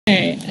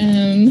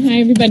Hi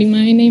everybody,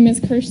 my name is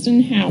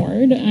Kirsten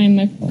Howard. I'm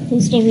a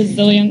coastal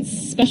resilience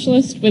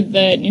specialist with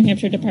the New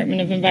Hampshire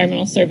Department of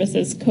Environmental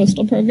Services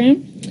Coastal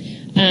Program.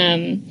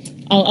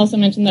 I'll also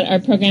mention that our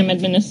program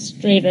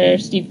administrator,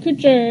 Steve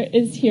Kutcher,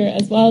 is here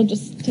as well,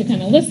 just to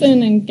kind of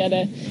listen and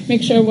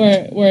make sure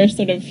we're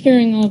sort of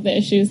hearing all of the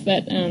issues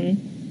that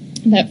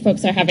that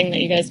folks are having that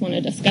you guys want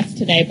to discuss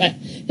today. But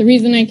the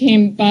reason I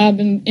came, Bob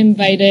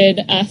invited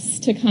us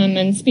to come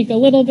and speak a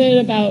little bit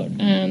about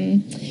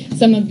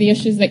some of the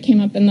issues that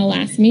came up in the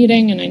last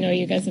meeting, and I know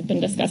you guys have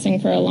been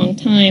discussing for a long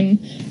time.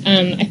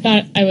 I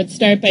thought I would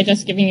start by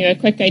just giving you a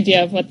quick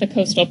idea of what the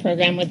coastal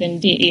program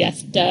within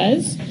DES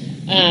does.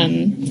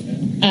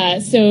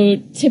 So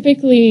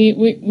typically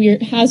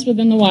we're housed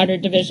within the water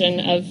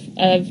division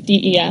of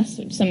DES,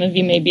 which some of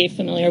you may be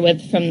familiar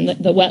with from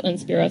the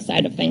Wetlands Bureau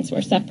side of things.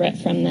 We're separate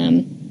from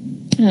them.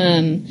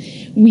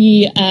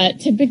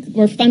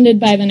 We're funded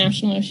by the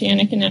National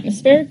Oceanic and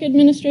Atmospheric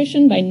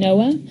Administration, by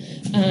NOAA,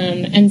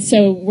 and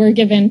so we're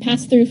given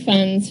pass-through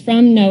funds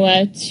from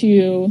NOAA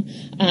to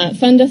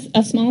fund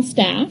a small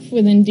staff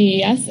within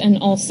DES and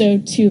also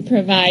to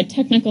provide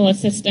technical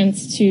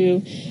assistance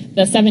to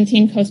the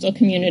 17 coastal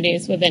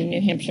communities within New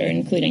Hampshire,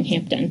 including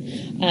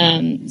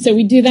Hampton. So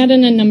we do that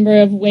in a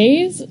number of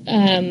ways.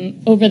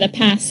 Over the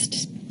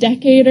past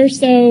decade or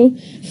so,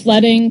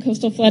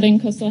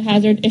 coastal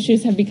hazard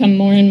issues have become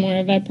more and more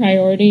of a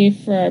priority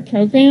for our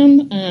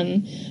program.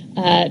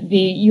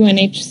 The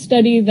UNH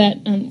study that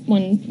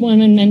one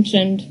woman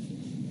mentioned,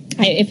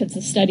 if it's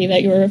a study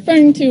that you were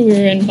referring to, we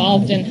were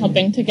involved in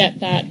helping to get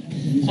that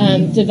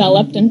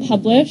developed and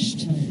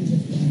published.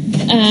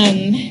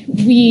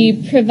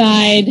 We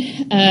provide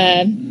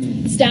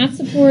staff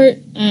support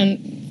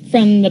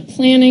from the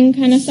planning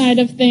kind of side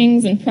of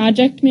things and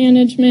project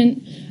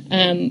management.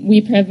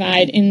 We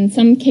provide, in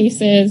some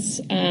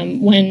cases,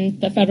 when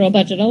the federal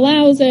budget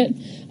allows it,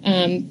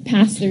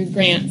 pass-through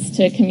grants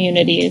to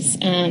communities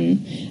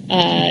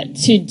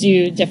to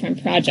do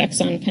different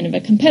projects on kind of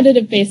a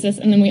competitive basis.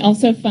 And then we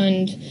also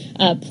fund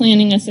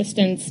planning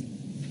assistance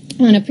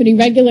on a pretty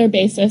regular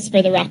basis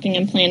for the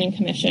Rockingham Planning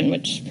Commission,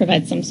 which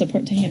provides some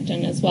support to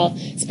Hampton as well,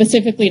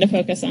 specifically to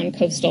focus on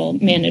coastal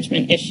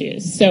management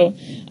issues. So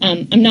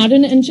I'm not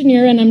an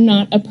engineer and I'm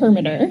not a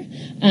permitter,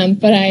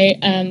 but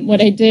what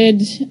I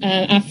did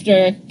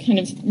after kind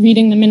of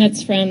reading the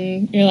minutes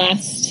from your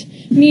last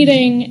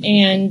meeting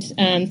and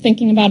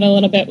thinking about it a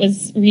little bit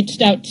was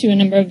reached out to a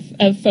number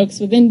of folks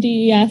within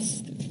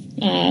DES,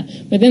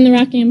 within the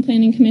Rockingham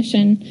Planning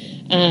Commission,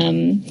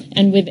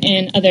 and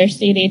within other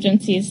state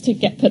agencies to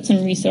put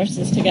some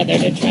resources together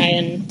to try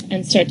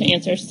and start to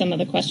answer some of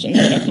the questions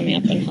that are coming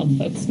up and help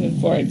folks move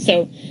forward.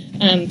 So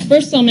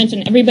first I'll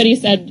mention, everybody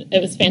said it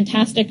was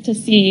fantastic to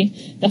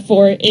see the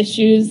 4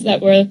 issues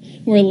that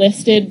were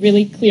listed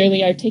really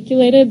clearly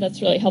articulated.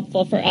 That's really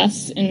helpful for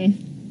us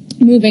in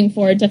moving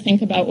forward to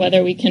think about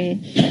whether we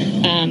can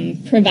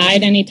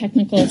provide any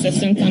technical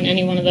assistance on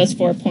any one of those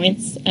 4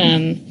 points.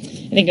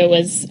 I think it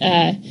was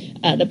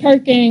the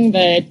parking,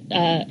 the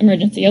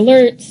emergency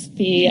alerts,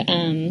 the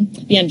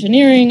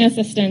engineering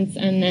assistance,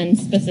 and then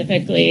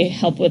specifically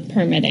help with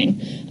permitting.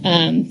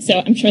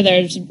 So I'm sure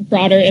there's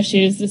broader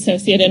issues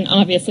associated and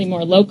obviously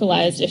more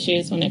localized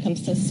issues when it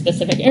comes to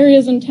specific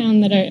areas in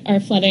town that are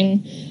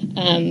flooding,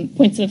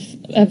 points of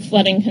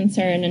flooding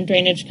concern and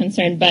drainage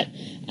concern. But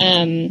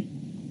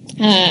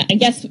I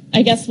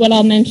guess what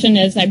I'll mention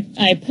is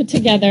I put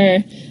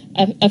together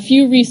a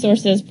few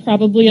resources,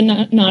 probably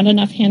not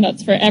enough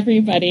handouts for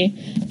everybody,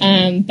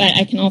 but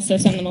I can also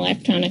send them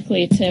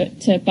electronically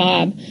to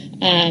Bob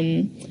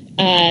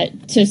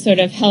to sort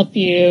of help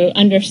you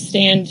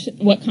understand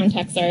what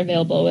contacts are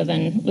available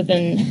within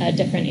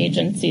different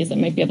agencies that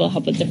might be able to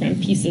help with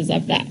different pieces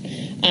of that.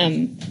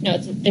 Now,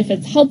 if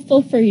it's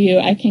helpful for you,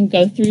 I can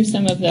go through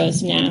some of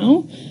those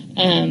now,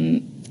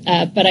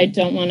 but I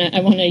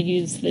want to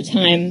use the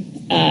time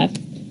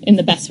in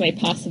the best way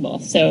possible.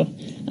 So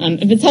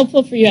if it's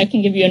helpful for you, I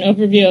can give you an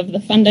overview of the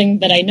funding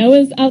that I know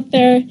is out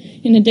there,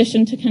 in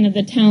addition to kind of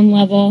the town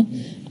level,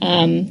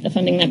 the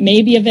funding that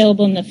may be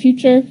available in the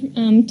future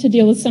to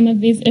deal with some of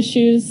these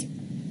issues,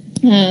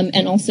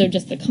 and also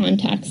just the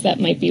contacts that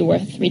might be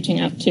worth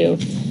reaching out to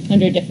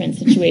under different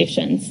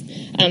situations.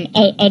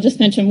 I'll just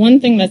mention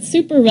one thing that's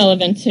super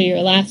relevant to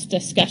your last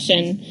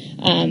discussion,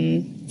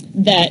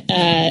 that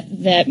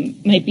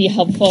might be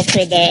helpful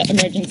for the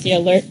emergency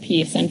alert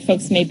piece, and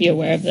folks may be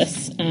aware of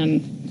this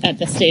at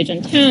this stage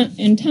in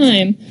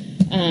time,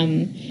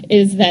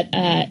 is that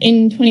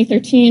in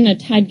 2013 a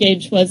tide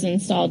gauge was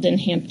installed in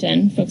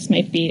Hampton. Folks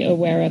might be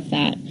aware of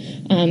that.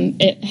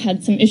 It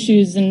had some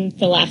issues in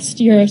the last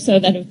year or so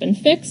that have been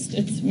fixed.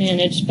 It's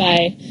managed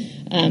by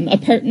a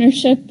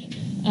partnership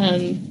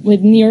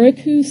with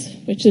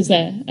NHDEES, which is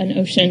an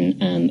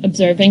ocean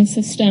observing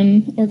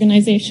system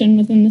organization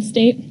within the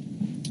state.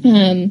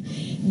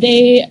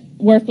 They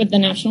work with the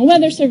National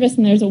Weather Service,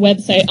 and there's a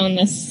website on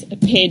this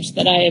page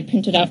that I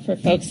printed out for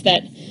folks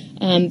that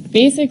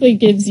basically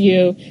gives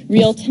you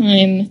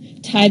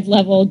real-time tide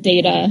level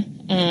data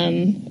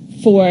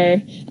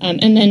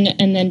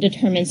and then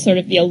determine sort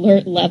of the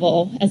alert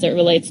level as it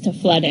relates to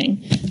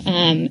flooding.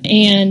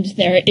 And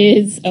there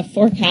is a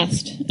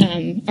forecast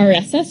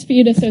RSS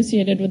feed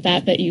associated with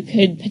that you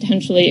could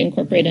potentially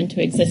incorporate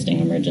into existing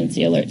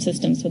emergency alert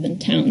systems within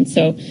town.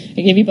 So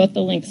I gave you both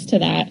the links to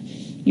that.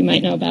 You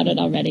might know about it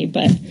already,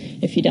 but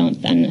if you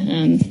don't,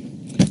 then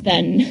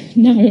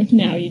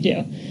now you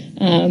do.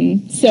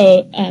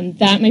 So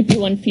that might be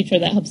one feature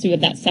that helps you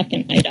with that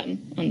second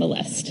item on the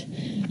list.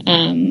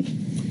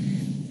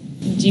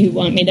 Do you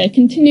want me to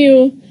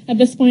continue at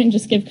this point and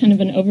just give kind of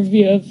an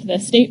overview of the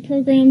state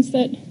programs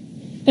that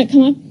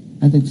come up?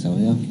 I think so,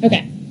 yeah.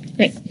 Okay,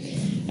 great.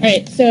 All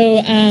right, so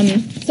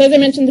as I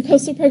mentioned, the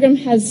coastal program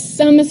has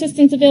some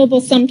assistance available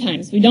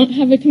sometimes. We don't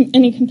have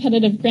any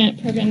competitive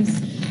grant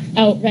programs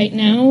out right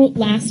now.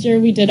 Last year,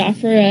 we did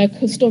offer a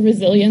coastal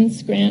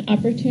resilience grant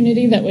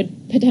opportunity that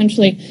would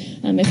potentially,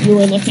 if you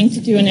were looking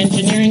to do an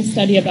engineering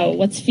study about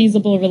what's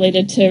feasible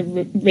related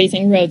to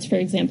raising roads, for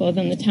example,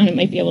 then the town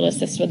might be able to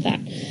assist with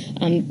that.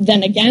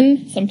 Then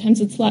again,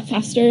 sometimes it's a lot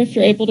faster if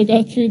you're able to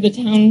go through the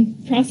town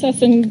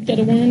process and get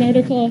a warrant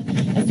article.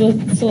 As the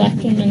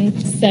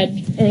selectwoman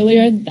said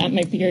earlier, that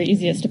might be your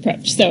easiest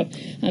approach. So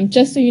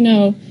just so you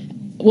know,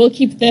 we'll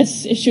keep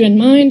this issue in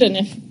mind, and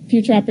if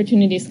future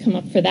opportunities come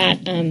up for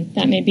that,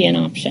 that may be an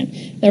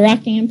option. The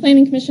Rockingham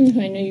Planning Commission, who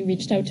I know you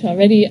reached out to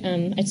already,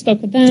 I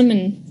spoke with them,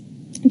 and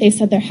they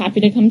said they're happy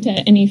to come to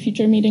any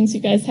future meetings you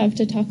guys have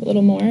to talk a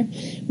little more.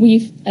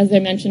 We, as I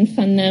mentioned,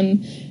 fund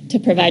them to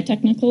provide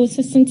technical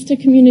assistance to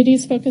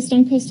communities focused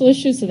on coastal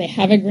issues, so they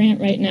have a grant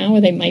right now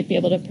where they might be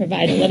able to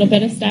provide a little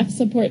bit of staff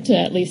support to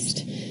at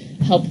least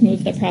help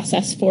move the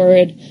process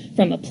forward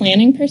from a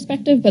planning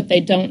perspective, but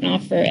they don't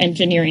offer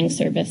engineering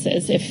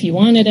services. If you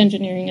wanted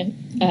engineering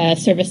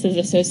services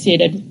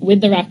associated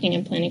with the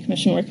Rockingham Planning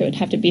Commission work, it would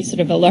have to be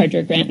sort of a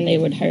larger grant, and they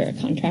would hire a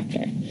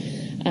contractor.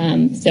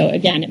 So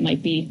again, it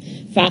might be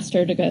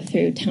faster to go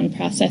through town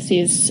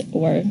processes,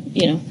 or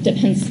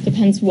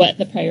depends what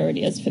the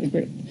priority is for the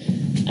group.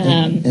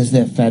 Is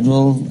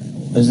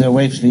there a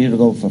way for you to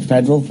go for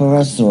federal for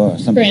us, or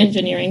something? For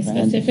engineering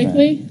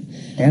specifically?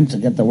 And to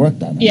get the work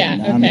done.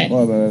 Yeah, okay.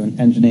 Or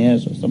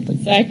engineers or something.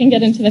 So I can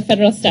get into the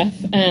federal stuff.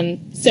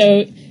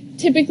 So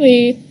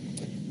typically,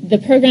 the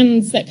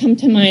programs that come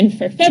to mind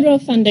for federal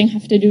funding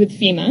have to do with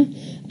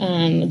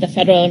FEMA, the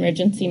Federal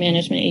Emergency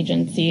Management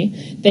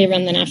Agency. They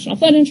run the National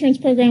Flood Insurance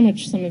Program,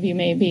 which some of you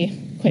may be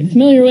quite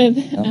familiar with.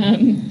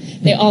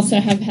 They also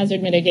have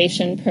hazard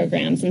mitigation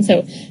programs. And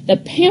so the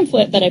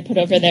pamphlet that I put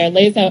over there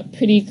lays out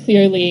pretty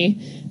clearly,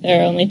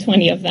 there are only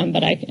 20 of them,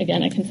 but I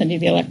can send you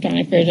the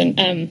electronic version,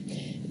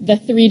 the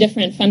 3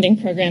 different funding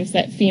programs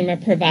that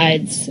FEMA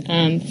provides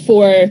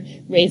for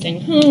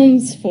raising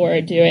homes, for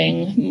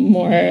doing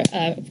more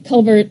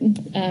culvert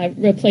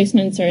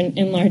replacements or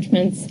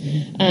enlargements.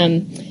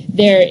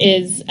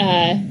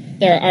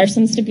 There are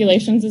some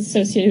stipulations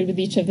associated with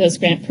each of those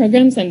grant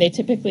programs, and they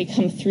typically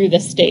come through the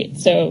state.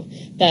 So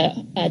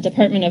the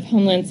Department of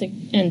Homeland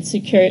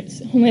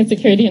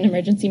Security and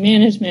Emergency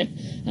Management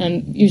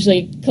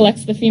usually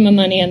collects the FEMA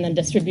money and then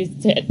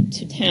distributes it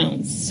to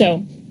towns.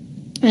 So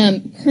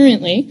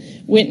currently,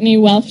 Whitney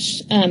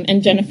Welsh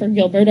and Jennifer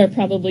Gilbert are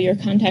probably your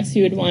contacts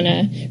you would want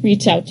to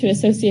reach out to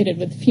associated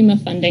with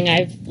FEMA funding.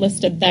 I've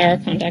listed their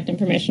contact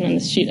information on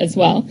this sheet as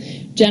well.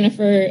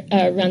 Jennifer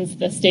runs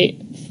the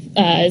state,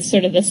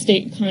 sort of the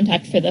state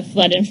contact for the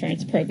flood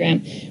insurance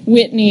program.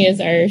 Whitney is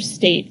our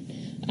state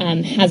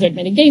hazard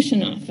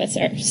mitigation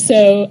officer.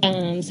 So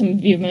some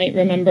of you might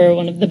remember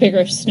one of the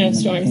bigger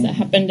snowstorms that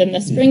happened in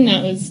the spring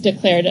that was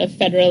declared a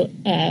federal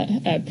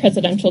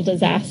presidential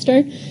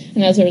disaster.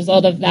 And as a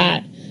result of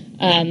that,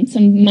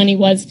 some money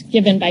was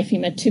given by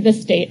FEMA to the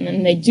state, and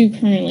then they do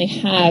currently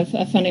have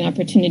a funding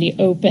opportunity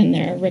open.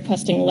 They're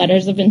requesting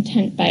letters of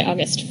intent by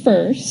August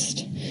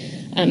 1st.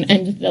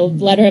 And the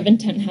letter of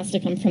intent has to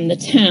come from the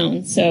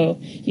town, so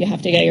you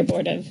have to get your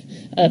board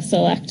of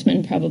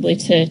selectmen probably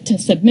to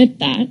submit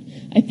that.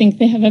 I think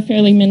they have a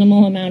fairly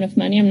minimal amount of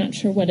money. I'm not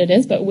sure what it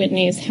is, but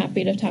Whitney is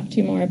happy to talk to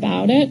you more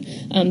about it.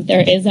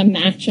 There is a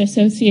match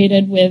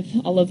associated with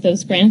all of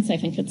those grants. I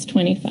think it's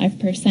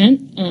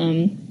 25%.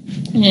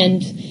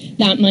 And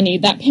that money,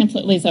 that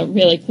pamphlet lays out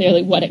really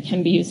clearly what it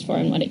can be used for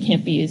and what it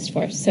can't be used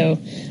for. So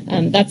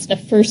that's the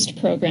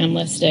first program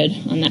listed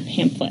on that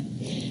pamphlet.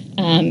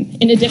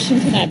 In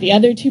addition to that, the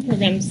other 2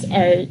 programs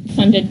are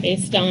funded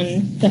based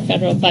on the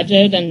federal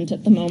budget, and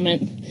at the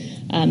moment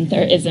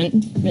there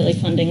isn't really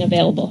funding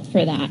available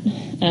for that.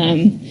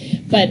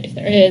 But if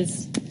there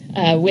is,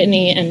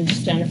 Whitney and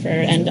Jennifer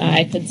and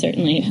I could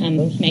certainly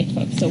make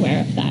folks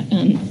aware of that.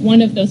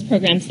 One of those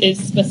programs is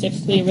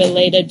specifically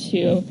related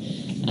to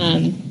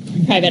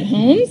private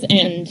homes,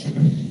 and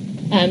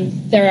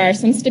there are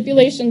some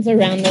stipulations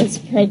around those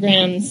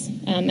programs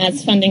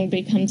as funding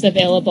becomes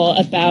available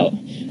about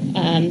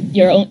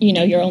you're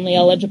only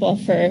eligible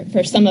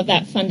for some of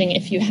that funding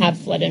if you have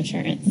flood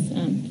insurance,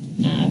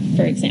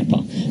 for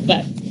example.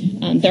 But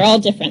they're all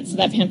different, so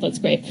that pamphlet's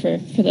great for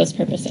those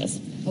purposes.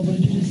 What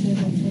did you just say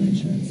about flood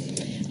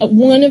insurance?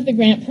 one of the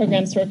grant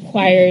programs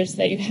requires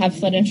that you have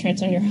flood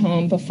insurance on your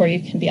home before you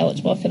can be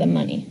eligible for the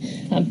money.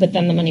 But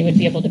then the money would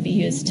be able to be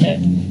used to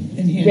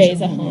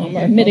raise a home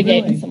or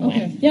mitigate in some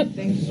way. Yep.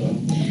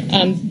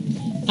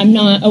 I'm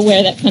not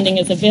aware that funding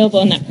is available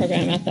in that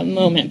program at the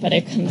moment, but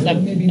it comes up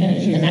in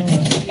the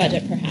next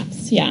budget,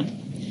 perhaps. Yeah.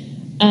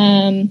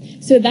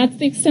 So that's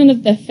the extent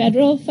of the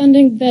federal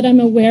funding that I'm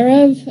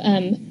aware of.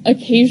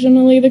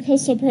 Occasionally, the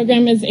coastal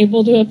program is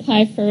able to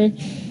apply for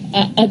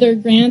other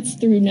grants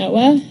through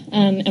NOAA,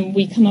 and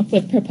we come up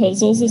with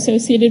proposals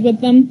associated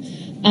with them.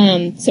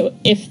 So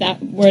if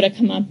that were to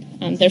come up,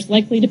 there's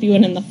likely to be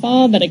one in the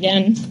fall, but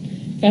again,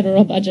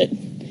 federal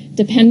budget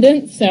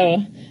dependent,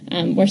 so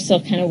we're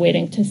still kind of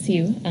waiting to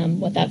see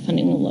what that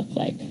funding will look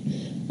like.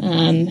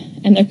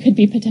 And there could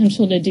be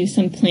potential to do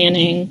some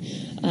planning,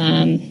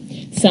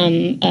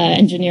 some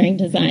engineering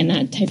design,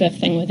 that type of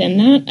thing within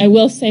that. I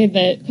will say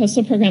that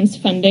coastal programs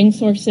funding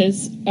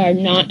sources are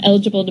not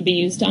eligible to be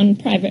used on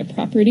private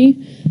property,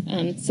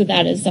 so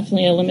that is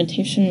definitely a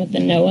limitation with the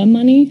NOAA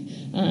money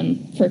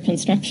for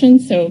construction.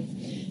 So,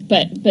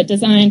 but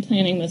design,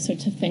 planning, those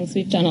sorts of things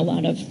we've done a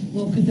lot of.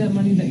 Well, could that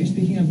money that you're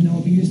speaking of,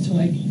 NOAA, be used to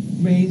like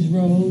raise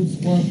roads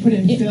or put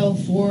in fill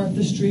for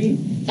the street?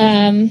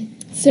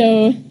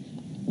 So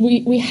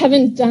we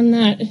haven't done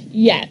that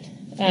yet.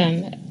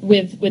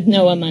 With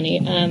NOAA money,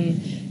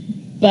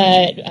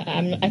 but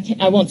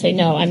I won't say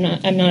no. I'm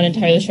not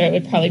entirely sure. It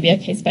would probably be a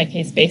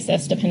case-by-case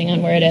basis depending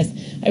on where it is.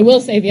 I will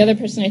say the other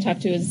person I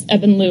talked to is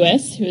Eben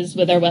Lewis, who is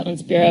with our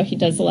Wetlands Bureau. He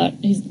does a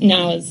lot.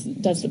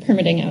 Does the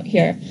permitting out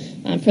here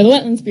for the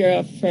Wetlands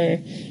Bureau for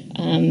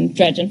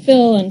dredge and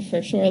fill and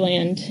for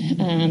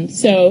shoreland.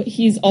 So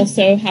he's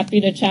also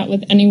happy to chat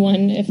with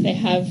anyone if they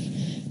have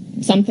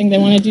something they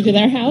want to do to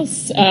their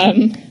house,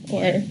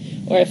 or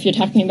if you're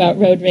talking about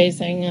road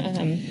raising,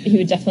 he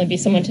would definitely be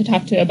someone to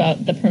talk to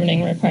about the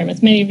permitting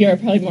requirements. Many of you are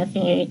probably more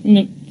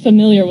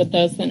familiar with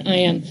those than I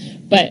am,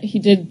 but he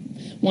did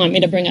want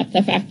me to bring up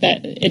the fact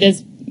that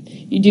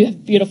you do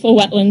have beautiful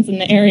wetlands in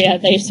the area.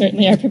 They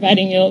certainly are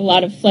providing you a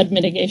lot of flood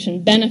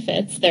mitigation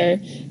benefits. They're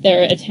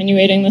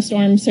attenuating the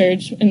storm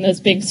surge in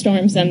those big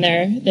storms, and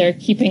they're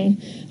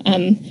keeping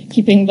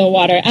the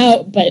water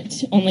out,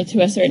 but only to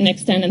a certain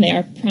extent, and they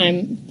are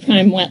prime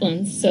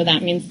wetlands. So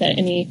that means that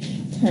any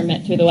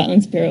permit through the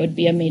Wetlands Bureau would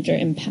be a major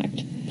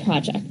impact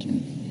project.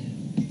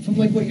 From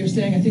like what you're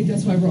saying, I think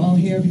that's why we're all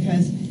here,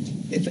 because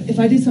if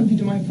I did something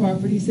to my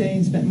property, say,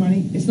 and spent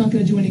money, it's not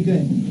going to do any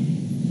good.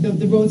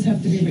 The roads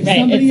have to be raised. Right,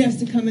 somebody has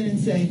to come in and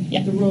say,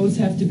 the roads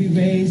have to be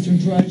raised or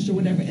dredged or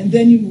whatever, and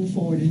then you move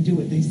forward and do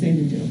what they say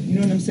to do. You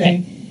know what I'm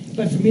saying? Right.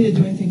 But for me to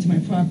do anything to my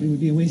property would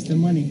be a waste of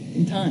money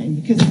and time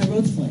because my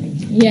road's flooding.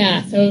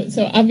 Yeah,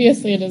 so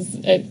obviously it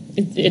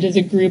is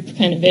a group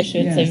kind of issue.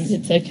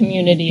 It's a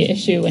community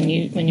issue when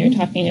you're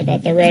talking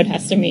about the road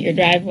has to meet your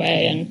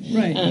driveway, and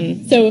right.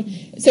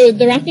 So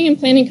the Rockingham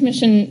Planning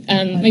Commission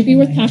might be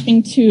worth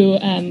talking to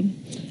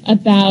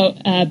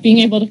about being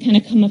able to kind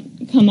of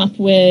come up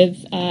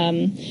with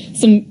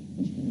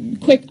some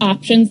quick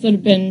options that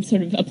have been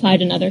sort of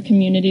applied in other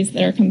communities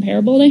that are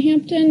comparable to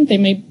Hampton. They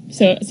may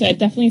so I'd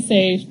definitely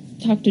say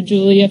talk to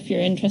Julie if you're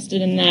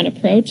interested in that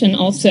approach, and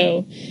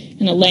also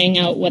kind of laying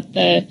out what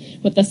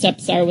the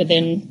steps are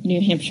within New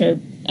Hampshire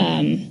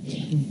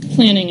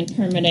planning and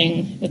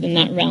permitting within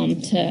that realm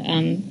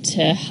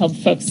to help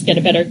folks get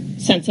a better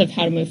sense of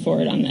how to move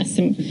forward on this.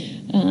 Can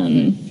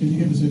you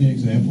give us any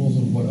examples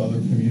of what other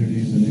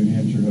communities in New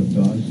Hampshire have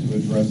done to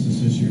address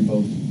this issue,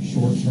 both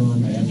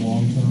short-term and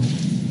long-term?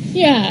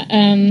 Yeah,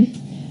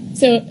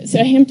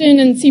 so Hampton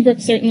and Seabrook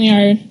certainly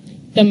are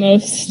the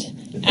most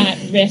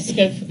at risk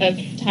of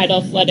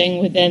tidal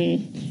flooding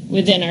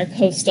within our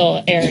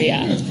coastal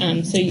area.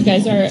 So you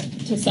guys are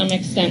to some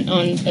extent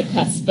on the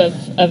cusp of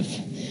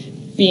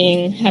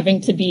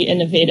having to be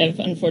innovative,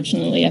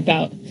 unfortunately,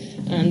 about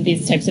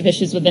these types of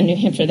issues within New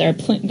Hampshire. There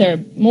are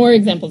more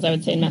examples, I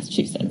would say, in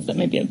Massachusetts that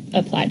might be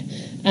applied.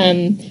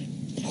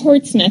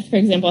 Portsmouth, for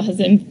example, has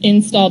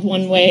installed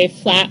one-way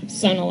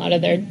flaps on a lot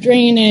of their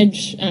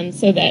drainage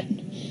so that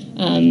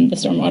the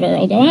stormwater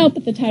will go out,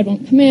 but the tide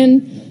won't come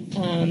in.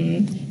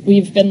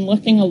 We've been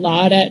looking a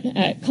lot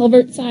at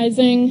culvert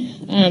sizing.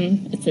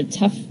 It's a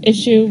tough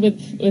issue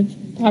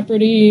with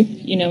property,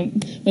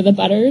 with the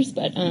butters,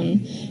 but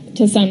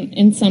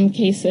in some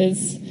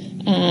cases,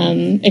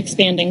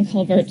 expanding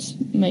culverts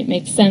might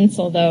make sense,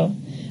 although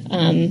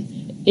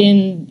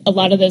in a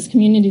lot of those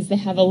communities, they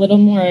have a little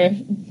more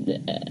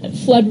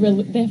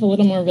they have a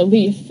little more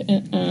relief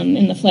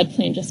in the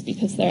floodplain just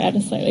because they're at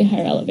a slightly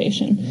higher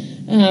elevation.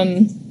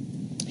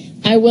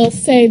 I will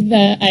say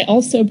that I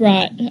also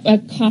brought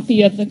a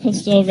copy of the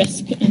Coastal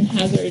Risk and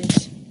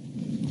Hazards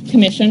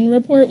Commission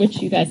report,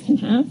 which you guys can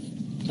have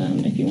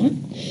if you want.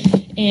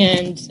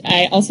 And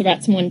I also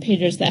brought some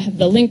one-pagers that have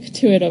the link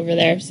to it over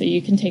there, so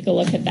you can take a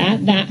look at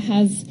that. That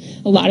has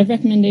a lot of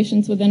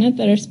recommendations within it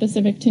that are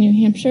specific to New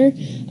Hampshire,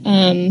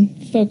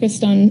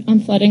 focused on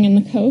flooding in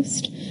the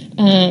coast.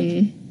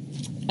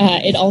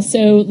 It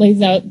also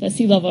lays out the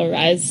sea level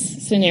rise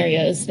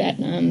scenarios that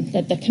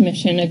the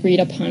commission agreed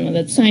upon with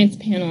its science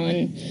panel,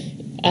 and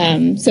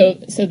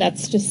So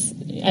that's just,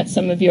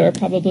 some of you are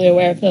probably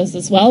aware of those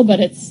as well, but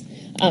it's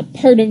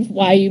part of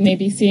why you may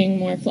be seeing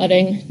more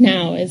flooding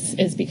now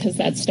is because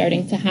that's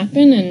starting to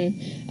happen, and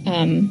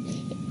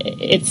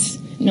it's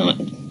not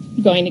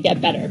going to get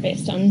better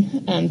based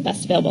on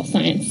best available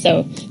science.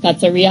 So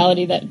that's a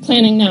reality that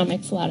planning now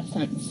makes a lot of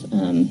sense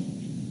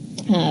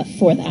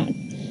for that.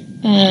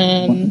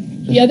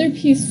 The other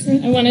piece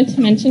I wanted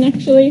to mention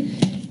actually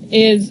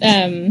is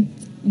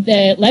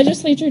the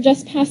legislature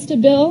just passed a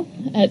bill.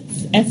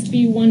 It's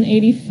SB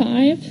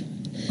 185,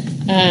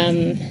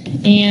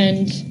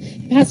 and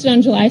passed it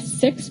on July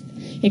 6th.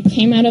 It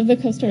came out of the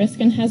Coastal Risk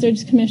and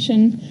Hazards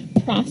Commission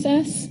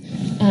process.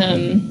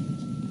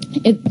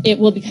 It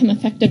will become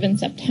effective in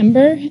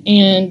September,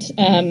 and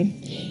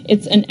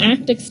it's an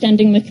act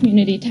extending the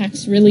community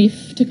tax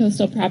relief to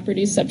coastal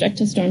properties subject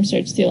to storm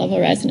surge, sea level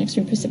rise, and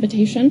extreme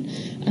precipitation.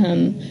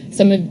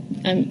 Some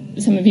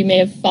of you may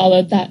have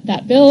followed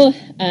that bill.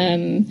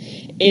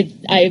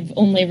 I've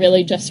only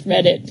really just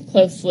read it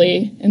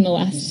closely in the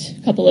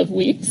last couple of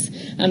weeks,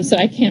 so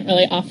I can't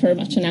really offer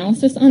much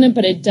analysis on it,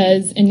 but it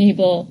does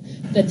enable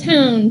the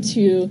town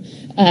to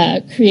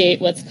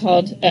create what's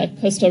called a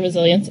coastal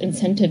resilience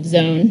incentive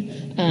zone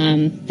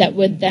that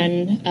would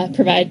then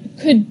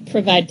could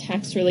provide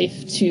tax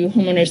relief to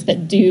homeowners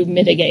that do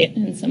mitigate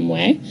in some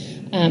way,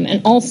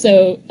 and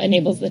also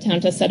enables the town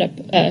to set up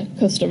a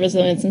coastal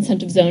resilience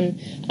incentive zone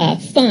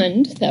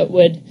fund that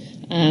would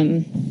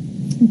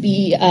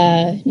be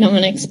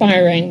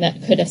non-expiring,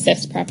 that could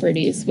assist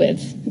properties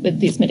with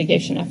these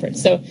mitigation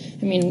efforts. So,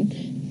 I mean,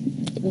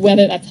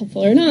 whether that's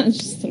helpful or not, it's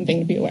just something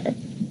to be aware of.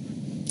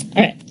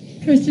 All right.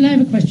 Kirsten, I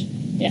have a question.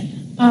 Yeah.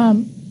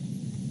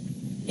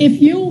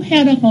 If you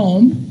had a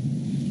home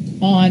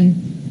on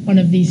one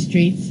of these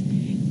streets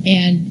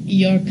and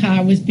your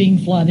car was being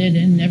flooded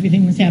and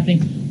everything was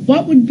happening,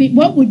 what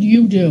would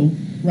you do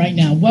right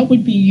now? What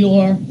would be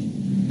your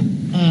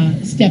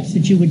steps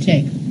that you would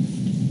take?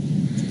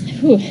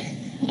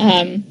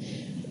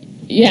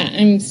 Yeah,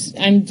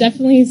 I'm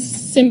definitely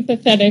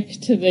sympathetic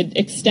to the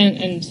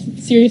extent and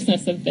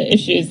seriousness of the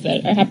issues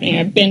that are happening.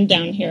 I've been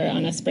down here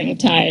on a spring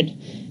tide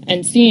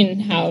and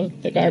seen how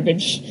the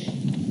garbage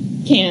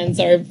cans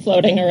are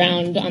floating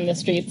around on the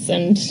streets,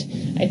 and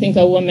I think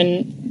a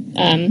woman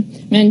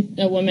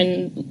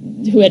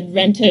who had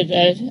rented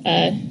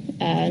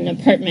an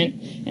apartment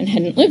and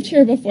hadn't lived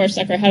here before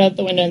stuck her head out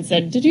the window and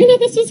said, "Did you know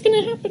this was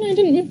going to happen? I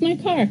didn't move my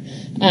car."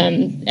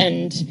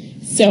 And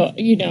so,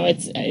 you know,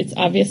 it's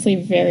obviously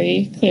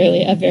very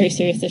clearly a very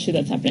serious issue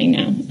that's happening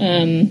now.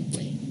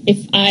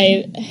 If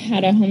I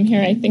had a home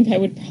here, I think I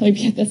would probably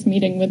be at this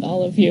meeting with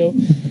all of you,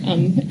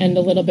 and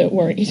a little bit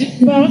worried.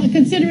 Well,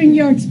 considering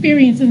your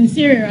experience in this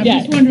area, I'm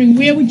just wondering,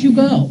 where would you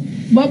go?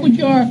 What would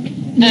your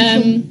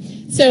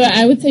So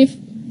I would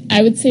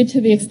say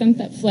to the extent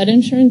that flood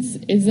insurance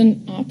is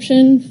an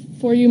option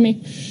for you,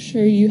 make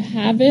sure you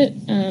have it.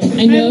 I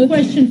have a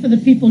question for the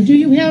people.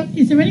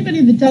 Is there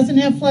anybody that doesn't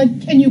have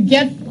flood? Can you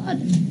get flood?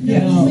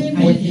 Yes.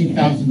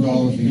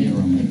 $14,000 a year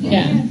on my phone.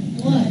 Yeah.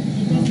 Flood,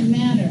 it doesn't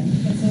matter.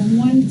 It's a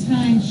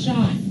one-time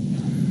shot.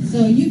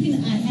 So you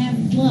can have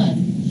flood,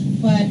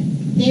 but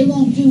they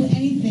won't do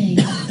anything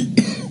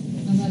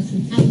unless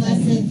it's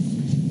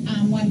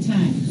one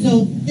time.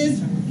 So this,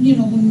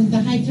 when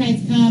the high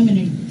tides come and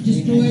it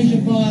destroys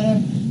your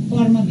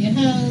bottom of your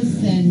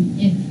house, and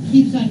it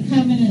keeps on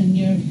coming and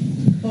your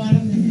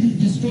bottom is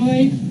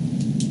destroyed,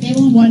 they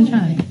won't one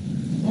time.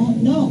 Oh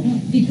no,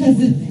 because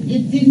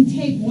it didn't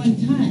take one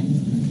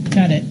time.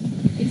 Got it.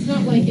 It's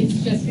not like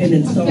it's just and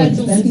it's so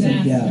expensive.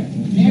 disaster.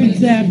 Yeah.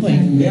 Exactly.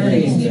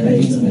 Very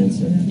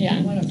expensive.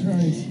 Yeah. What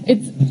occurs?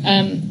 It's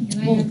And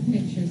I have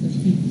pictures of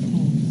people's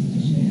homes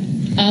to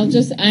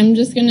share. I'm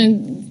just going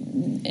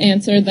to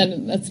answer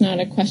that that's not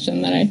a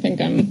question that I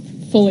think I'm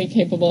fully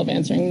capable of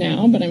answering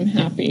now, but I'm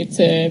happy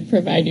to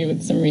provide you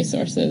with some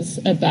resources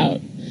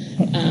about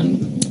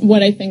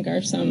what I think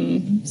are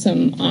some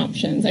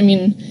options. I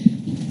mean,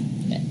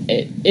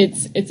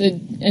 it's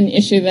an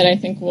issue that I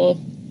think will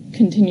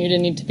continue to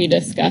need to be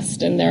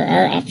discussed, and there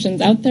are options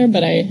out there,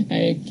 but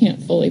I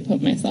can't fully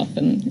put myself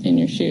in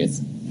your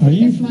shoes. I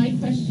guess my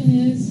question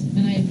is,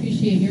 and I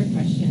appreciate your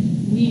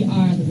question, we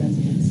are the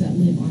residents that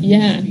live on these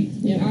streets.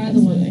 We are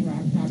the ones where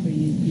our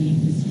property is being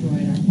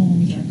destroyed, our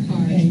homes, our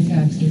cars.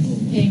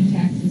 Paying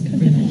taxes.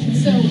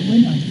 So,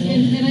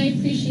 and I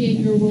appreciate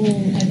your role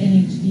at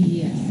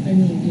NHDES. I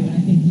really do, and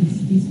I think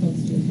these folks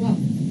do as well.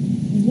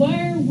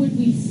 Where would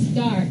we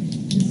start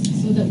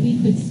so that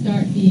we could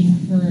start being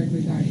heard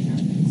regarding our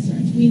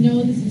concerns? We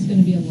know this is going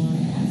to be a long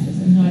process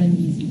and not an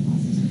easy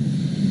process.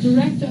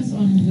 Direct us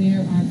on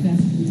where our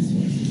best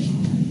resources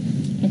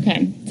are.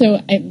 Okay, so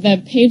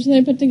the page that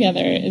I put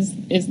together is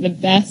the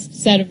best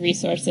set of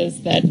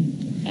resources that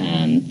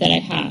I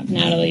have.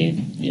 Natalie,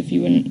 if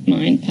you wouldn't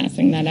mind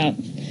passing that out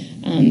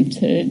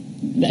to,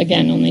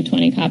 again, only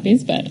 20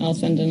 copies, but I'll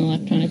send an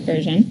electronic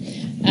version.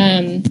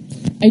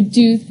 I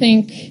do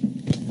think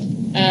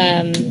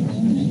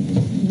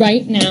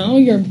right now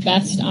your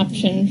best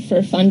option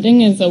for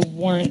funding is a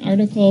warrant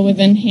article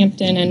within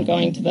Hampton and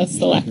going to the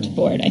select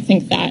board. I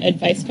think that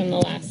advice from the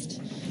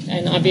last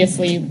and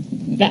obviously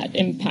that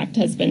impact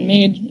has been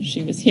made.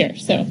 She was here,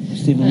 so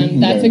Stephen,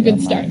 that's a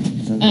good start.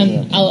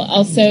 I'll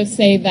also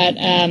say that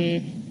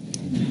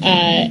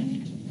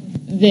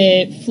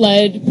the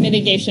flood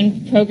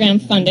mitigation program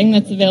funding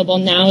that's available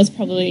now is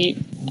probably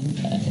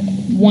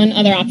one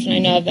other option I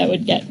know of that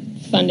would get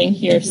funding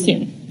here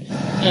soon.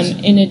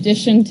 In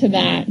addition to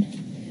that,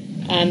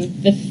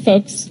 the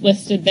folks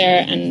listed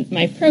there and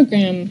my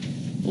program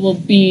will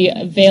be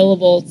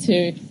available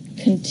to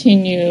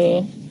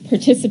continue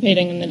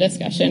participating in the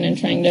discussion and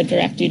trying to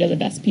direct you to the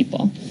best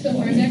people. So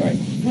our next,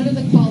 one of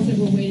the calls that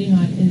we're waiting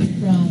on is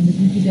from the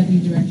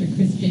DPW director,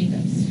 Chris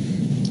Jacobs.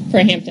 For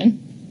Hampton.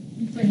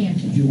 For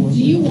Hampton.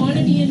 Do you want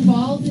to be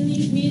involved in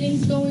these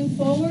meetings going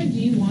forward? Do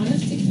you want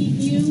us to keep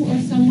you or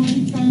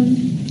someone from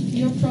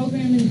your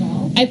program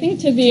involved? I think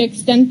to the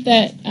extent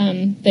that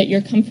that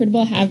you're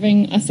comfortable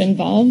having us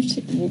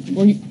involved,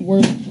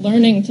 we're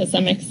learning to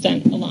some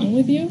extent along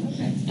with you.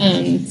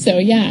 Okay. So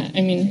yeah,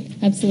 I mean,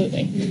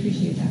 absolutely. We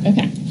appreciate that.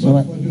 Okay. So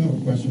I do have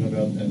a question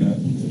about, and that,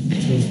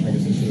 I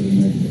guess it should have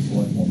been the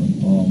select woman.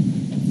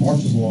 March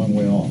is a long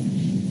way off,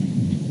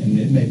 and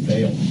it may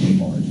fail in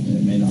March, and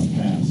it may not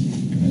pass,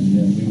 and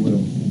then we would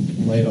have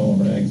laid all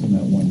of our eggs in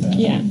that one basket.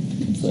 Yeah.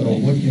 So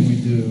what can we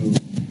do,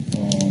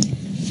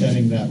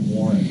 setting that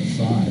warrant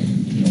aside?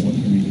 What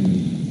can we do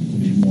to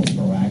be more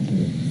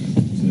proactive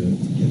to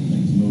get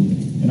things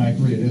moving? And I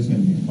agree, it is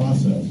going to be a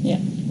process. Yeah.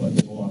 But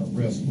there's a lot of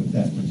risk with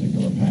that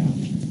particular path.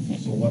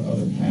 So what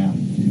other path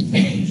do you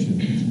think we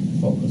should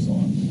focus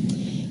on?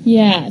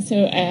 Yeah,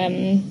 so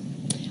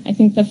I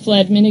think the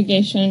flood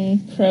mitigation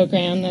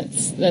program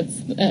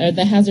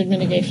the hazard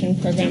mitigation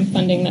program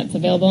funding that's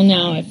available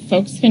now, if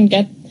folks can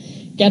get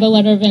a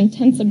letter of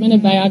intent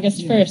submitted by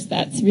August 1st,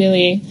 that's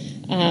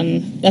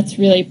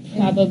really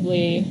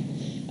probably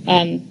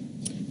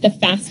the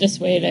fastest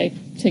way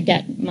to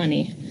get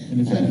money.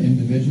 And is that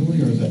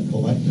individually or is that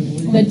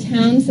collectively? The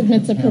town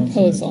submits a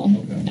proposal.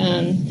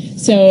 Okay.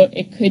 So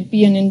it could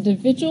be an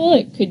individual,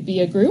 it could be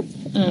a group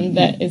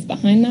that is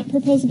behind that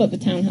proposal, but the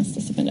town has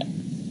to submit it.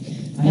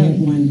 I have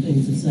one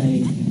thing to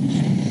say.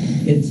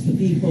 It's the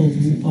people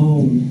who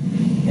own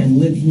and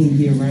live here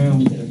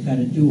year-round that have got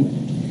to do it.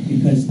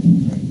 Because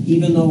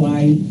even though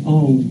I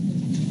own,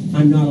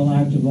 I'm not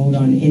allowed to vote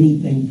on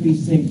anything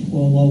precinct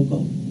or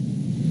local.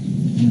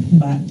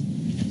 But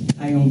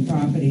I own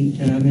property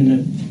and I'm in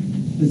a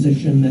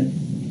position that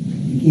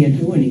you can't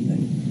do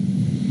anything.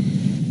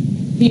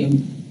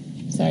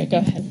 Sorry, go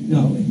ahead.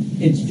 No,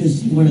 it's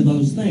just one of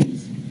those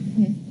things.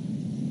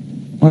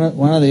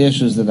 One of the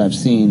issues that I've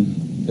seen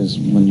is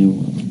when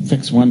you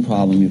fix one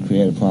problem, you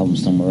create a problem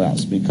somewhere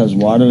else, because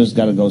water has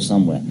got to go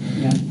somewhere.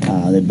 Yeah.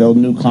 They build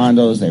new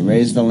condos, they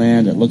raise the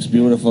land, it looks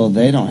beautiful,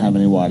 they don't have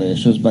any water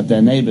issues, but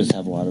their neighbors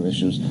have water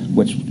issues,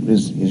 which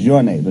is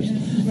your neighbors.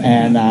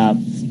 And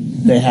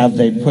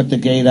they put the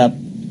gate up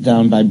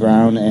down by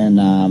Brown and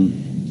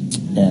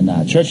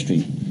Church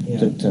Street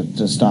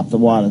to stop the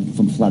water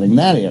from flooding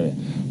that area.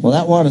 Well,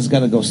 that water's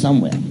got to go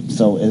somewhere.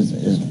 So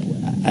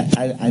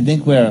I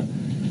think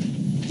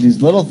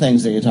these little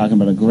things that you're talking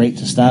about are great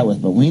to start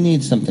with, but we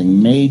need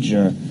something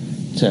major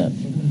to,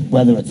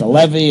 whether it's a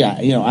levy,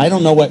 I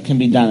don't know what can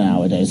be done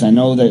nowadays. I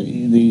know that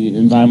the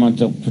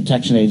Environmental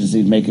Protection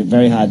Agencies make it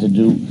very hard to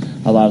do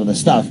a lot of the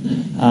stuff.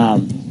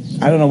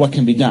 I don't know what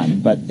can be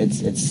done, but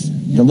it's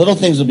the little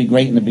things will be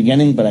great in the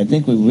beginning, but I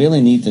think we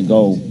really need to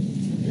go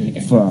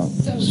for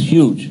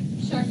huge.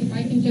 Chuck, if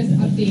I can just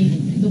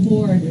update the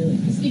board.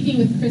 Speaking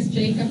with Chris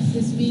Jacobs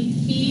this week,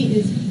 he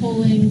is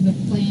pulling the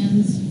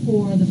plans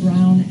for the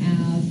Brown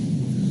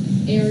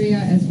Ave area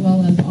as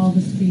well as all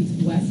the streets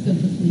west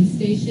of the police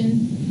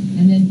station,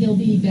 and then he'll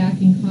be back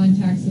in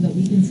contact so that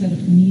we can set up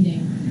a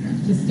meeting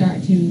to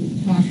start to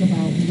talk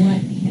about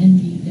what can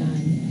be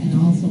done and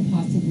also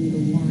possibly the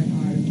warrant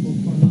article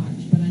for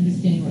March. But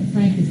understanding what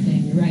Frank is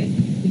saying, you're right,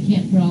 we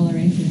can't put all our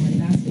eggs in one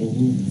basket.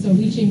 So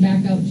reaching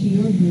back out to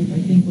your group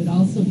I think would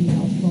also be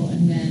helpful,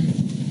 and then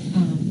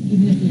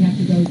even if we have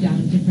to go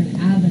down different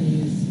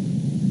avenues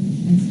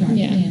and start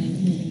planning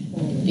moving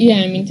forward.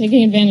 Yeah, I mean,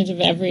 taking advantage of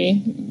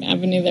every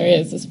avenue there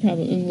is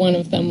probably one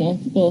of them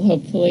will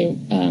hopefully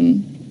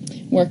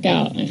work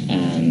out.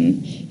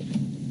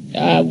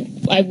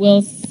 I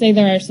will say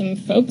there are some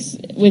folks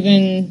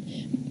within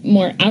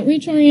more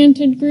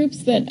outreach-oriented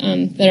groups that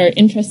are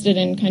interested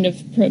in kind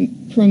of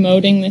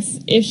promoting this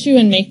issue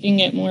and making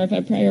it more of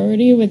a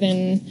priority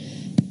within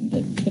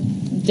the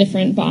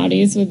different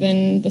bodies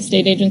within the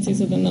state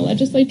agencies within the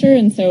legislature,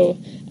 and so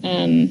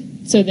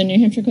the New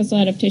Hampshire Coastal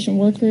Adaptation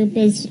Work Group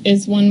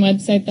is one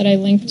website that I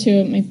linked to.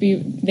 It might be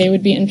they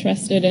would be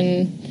interested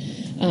in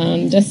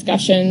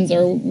discussions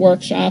or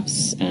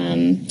workshops.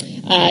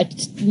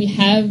 We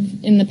have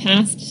in the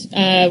past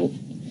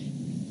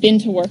been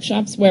to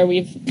workshops where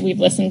we've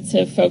listened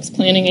to folks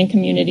planning in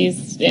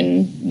communities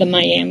in the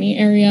Miami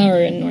area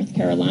or in North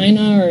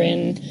Carolina or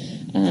in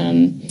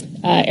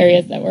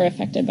areas that were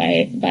affected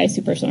by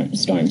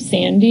Superstorm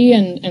Sandy,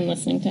 and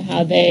listening to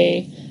how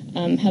they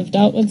have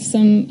dealt with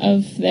some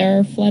of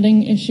their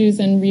flooding issues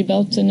and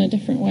rebuilt in a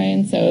different way.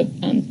 And so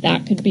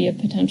that could be a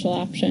potential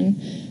option.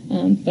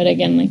 But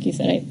again, like you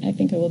said, I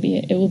think it will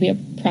be a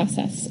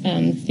process.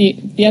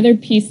 The other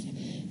piece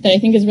that I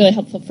think is really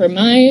helpful for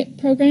my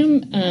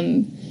program,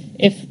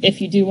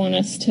 if you do want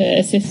us to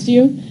assist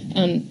you,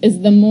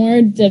 is the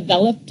more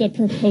developed a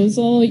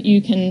proposal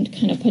you can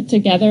kind of put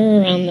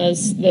together around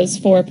those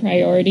 4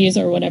 priorities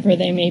or whatever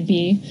they may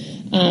be,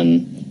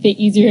 the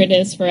easier it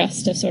is for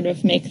us to sort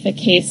of make the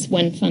case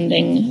when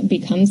funding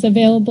becomes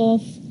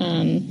available.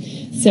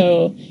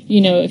 So,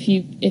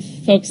 if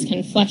folks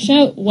can flesh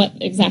out what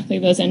exactly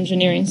those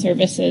engineering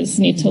services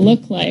need to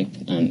look like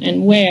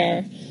and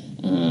where,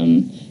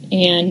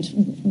 and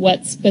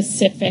what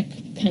specific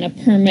kind of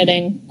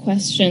permitting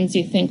questions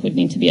you think would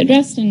need to be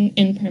addressed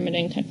in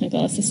permitting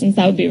technical assistance,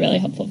 that would be really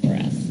helpful for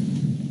us.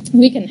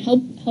 We can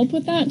help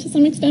with that to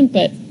some extent,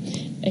 but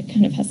it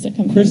kind of has to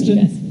come from you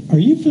guys. Are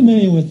you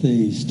familiar with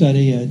the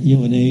study at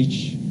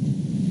UNH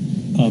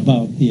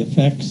about the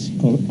effects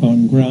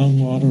on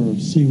groundwater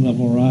of sea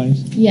level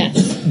rise?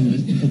 Yes.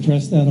 Can you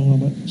address that a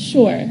little bit?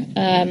 Sure.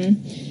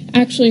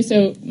 Actually,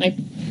 so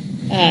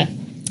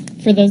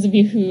for those of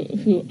you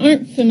who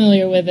aren't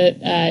familiar with it,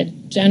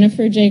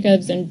 Jennifer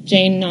Jacobs and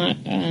Jane Knott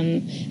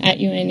at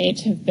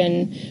UNH have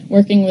been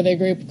working with a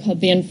group called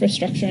the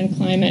Infrastructure and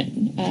Climate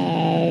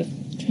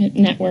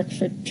Network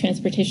for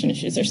Transportation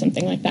Issues or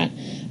something like that.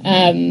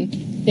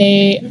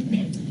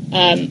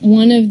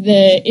 One of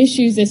the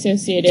issues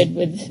associated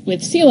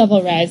with sea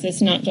level rise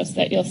is not just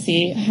that you'll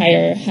see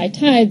high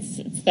tides,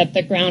 it's that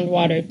the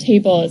groundwater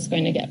table is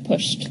going to get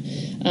pushed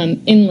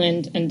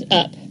inland and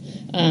up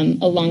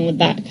along with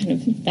that kind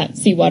of that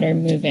seawater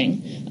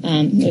moving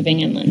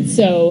inland.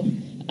 So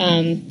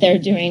they're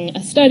doing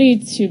a study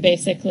to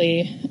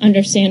basically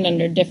understand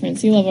under different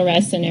sea level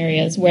rise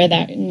scenarios where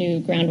that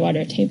new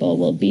groundwater table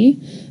will be.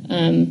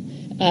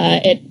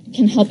 It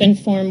can help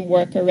inform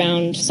work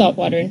around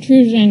saltwater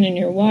intrusion in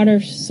your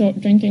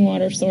drinking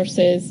water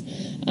sources,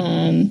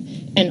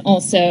 and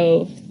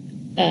also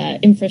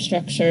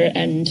infrastructure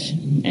and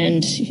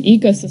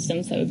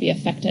ecosystems that would be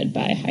affected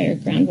by higher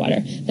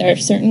groundwater. There are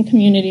certain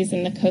communities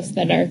in the coast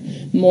that are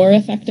more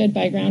affected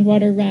by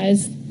groundwater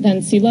rise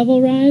than sea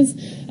level rise.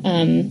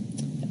 And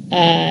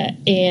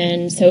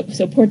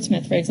so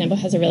Portsmouth, for example,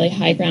 has a really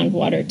high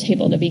groundwater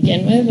table to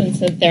begin with, and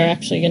so they're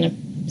actually going to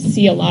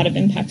see a lot of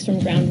impacts from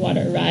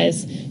groundwater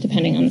rise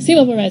depending on the sea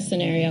level rise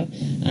scenario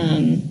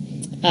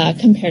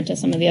compared to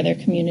some of the other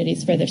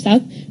communities further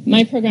south.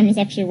 My program is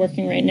actually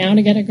working right now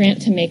to get a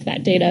grant to make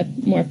that data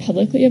more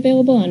publicly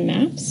available on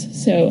maps.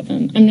 So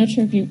I'm not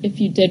sure if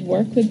you did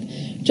work with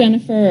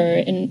Jennifer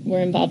or were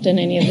involved in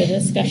any of the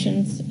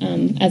discussions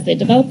as they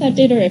developed that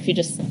data, or if you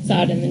just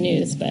saw it in the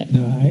news. But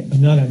no,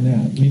 I'm not on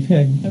that. We've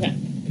had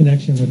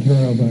connection with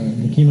her of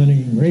the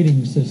community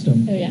rating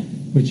system,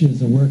 which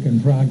is a work in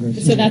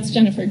progress. So that's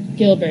Jennifer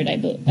Gilbert, I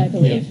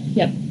believe.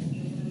 Yeah. Yep.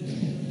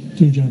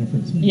 2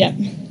 Jennifers. Yep.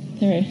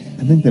 I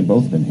think they've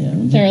both been here.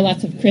 There are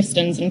lots of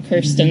Kristens and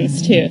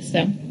Kirstens too,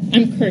 so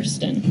I'm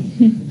Kirsten.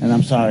 And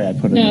I'm sorry I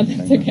put it No, in.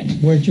 that's okay.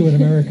 Weren't you an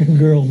American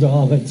Girl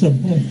doll at some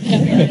point?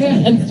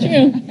 That's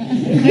true.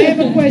 I have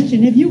a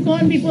question. Have you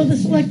gone before the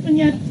selectmen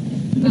yet?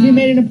 Have you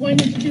made an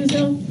appointment to do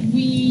so?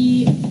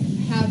 We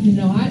have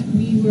not.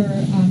 We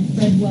were,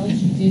 Fred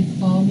Welch did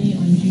call me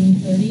on June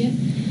 30th,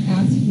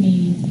 asked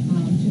me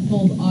to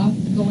hold off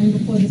going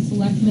before the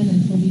selectmen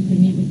until we could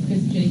meet with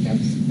Chris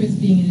Jacobs, Chris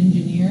being an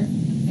engineer,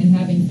 and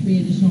having 3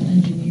 additional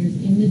engineers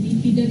in the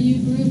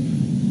DPW group.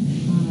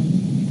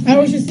 I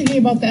was just thinking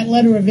about that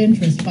letter of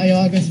interest by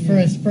August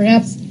 1st.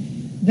 Perhaps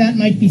that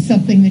might be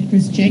something that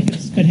Chris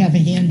Jacobs could have a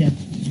hand in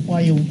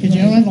while because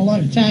you don't have a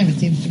lot of time, it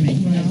seems to me.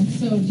 You know?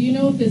 So do you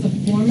know if there's a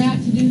format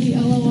to do the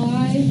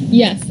LOI?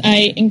 Yes,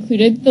 I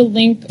included the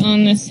link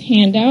on this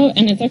handout,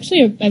 and it's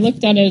actually, I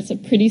looked at it, it's a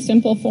pretty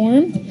simple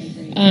form.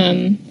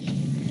 Okay,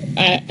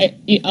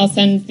 great. I'll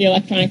send the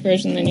electronic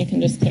version, then you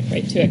can just click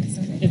right to it, because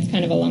it's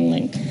kind of a long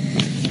link.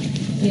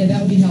 Yeah,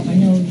 that would be helpful. I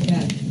know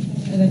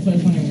that's what I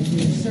was wondering.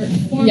 Is there a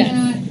certain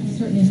format,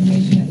 certain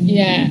information that we need?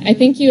 Yeah, I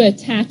think you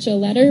attach a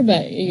letter,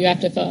 but you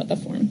have to fill out the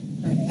form.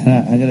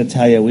 And I'm going to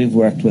tell you, we've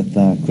worked with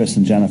Chris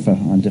and Jennifer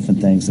on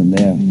different things, and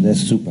they're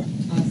super.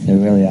 Awesome. They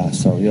really are.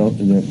 So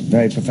they're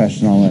very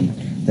professional, and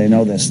they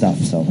know their stuff,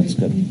 so it's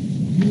good.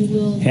 We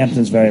will.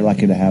 Hampton's very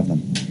lucky to have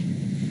them.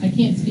 I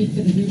can't speak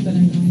for the group, but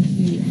I'm going to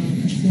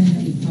assume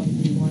that we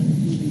probably want to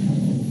do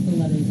the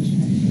letters of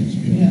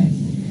transfer. Yes.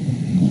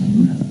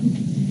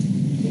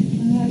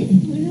 My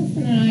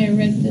husband and I are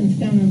residents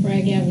down on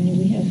Bragg Avenue.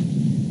 We have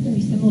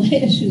very similar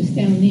issues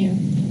down there.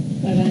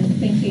 But I'm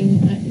thinking,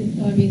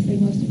 obviously,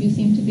 most of you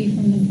seem to be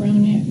from the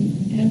Brown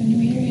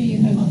Avenue area.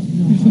 You have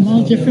from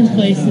all different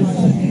places.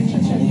 But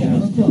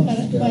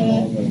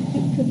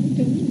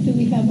do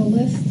we have a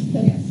list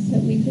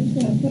that we could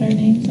put our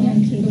names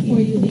on? Before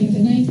you leave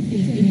tonight,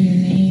 please give me your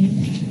name,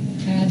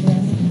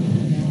 address, and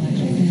email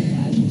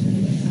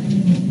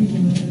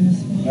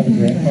I have a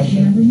grant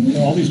question.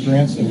 All these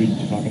grants that we're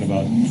talking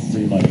about,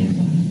 free money,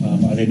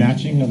 are they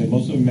matching? Are they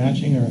most of them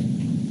matching, or?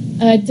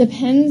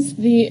 Depends.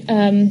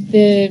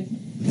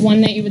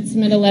 one that you would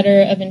submit a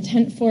letter of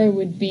intent for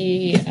would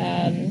be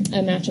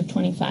a match of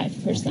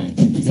 25%.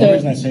 The only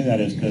reason I say that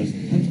is because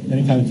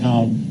anytime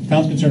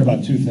town's concerned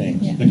about two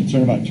things. Yeah. They're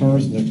concerned about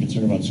tourists and they're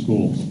concerned about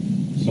schools.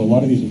 So a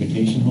lot of these are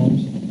vacation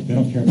homes. They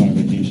don't care about our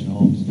vacation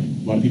homes. A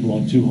lot of people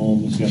own 2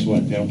 homes. Guess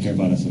what? They don't care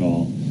about us at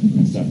all.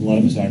 And stuff. A lot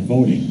of us aren't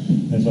voting.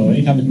 And so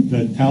anytime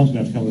the town's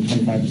going to have to come with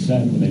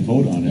 25% when they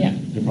vote on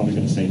it, they're probably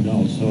going to say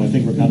no. So I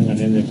think we're counting on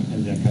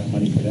that kind of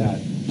money for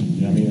that.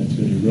 You know what I mean? It's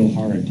going to be real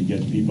hard to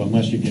get people,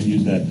 unless you can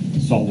use that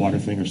saltwater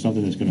thing or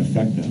something that's going to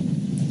affect them.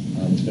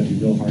 It's going to be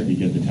real hard to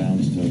get the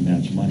towns to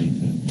match money.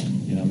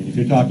 If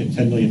you're talking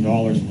 $10 million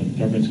and the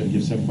government's going to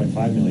give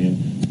 $7.5 million,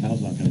 the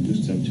town's not going to do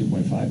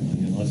 $2.5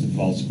 million unless it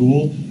involves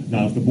school.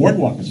 Now, if the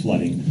boardwalk is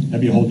flooding, that'd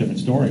be a whole different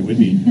story.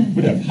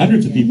 We'd have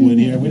hundreds of people in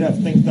here. We'd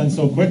have things done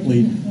so quickly.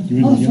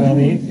 You know what I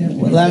mean?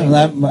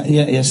 Well,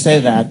 you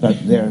say that,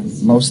 but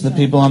most of the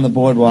people on the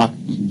boardwalk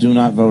do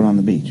not vote on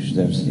the beach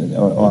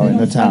or in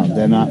the town.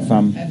 They're not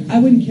from. I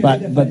wouldn't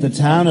care. But the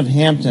town of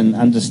Hampton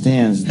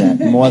understands that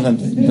more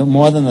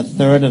than a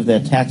third of their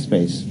tax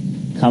base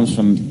comes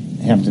from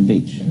Hampton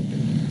Beach.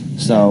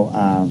 So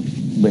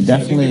we're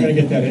definitely. I think they're going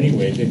to get that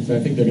anyway. I think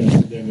they're going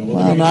to.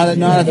 Well, not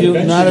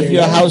if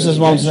your houses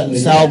won't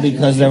sell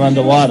because they're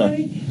underwater.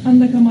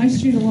 On my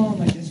street alone,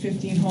 there's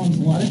 15 homes,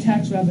 a lot of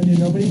tax revenue.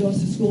 Nobody goes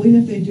to school,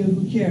 even if they do,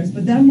 who cares?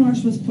 But that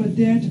marsh was put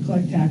there to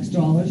collect tax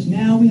dollars.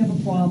 Now we have a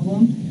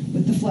problem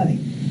with the flooding.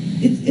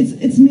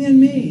 It's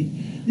man-made.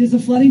 There's a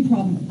flooding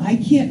problem. I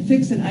can't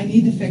fix it. I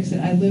need to fix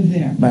it. I live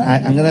there. But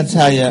I'm going to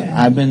tell you,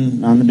 I've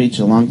been on the beach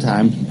a long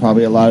time.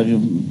 Probably a lot of you,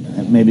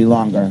 maybe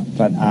longer.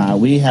 But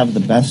we have the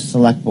best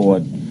select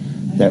board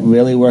that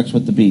really works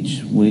with the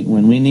beach.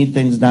 When we need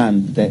things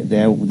done,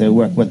 they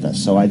work with us.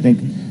 So I think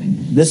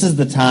this is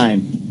the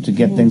time to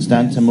get things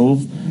done, to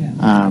move.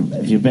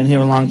 If you've been here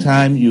a long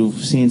time,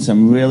 you've seen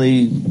some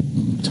really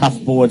tough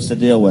boards to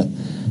deal with.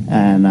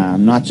 And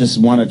not just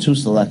 1 or 2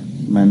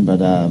 selectmen, but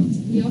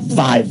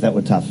 5 that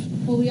were tough.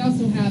 Well, we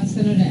also have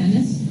Senator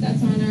Ennis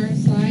that's on our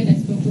side. I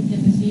spoke with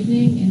him this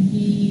evening, and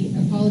he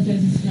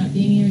apologizes for not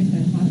being here. He's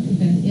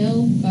been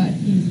ill, but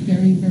he's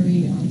very,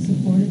 very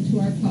supportive to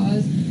our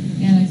cause.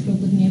 And I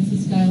spoke with Nancy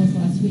Stiles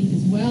last week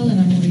as well, and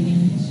I'm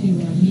waiting to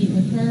meet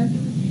with her.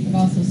 I've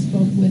also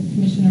spoke with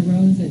Commissioner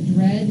Rose at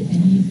DRED,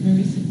 and he's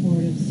very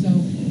supportive. So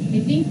I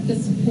think the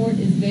support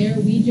is there.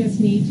 We just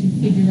need to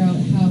figure out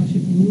how to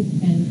group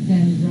and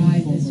then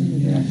drive this in the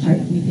direction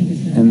that we think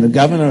is going to. And the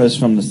governor is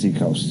from the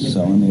seacoast,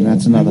 so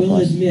that's another plus. I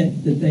will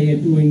admit that they are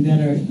doing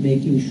better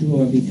making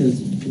sure,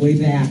 because way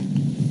back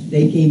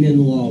they came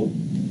in low.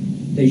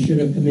 They should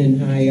have come in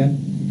higher,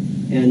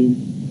 and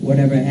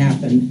whatever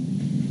happened,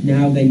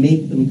 now they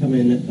make them come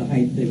in at the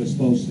height they were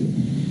supposed to.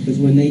 Because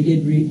when they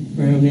did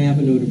Brown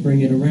Avenue to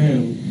bring it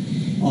around,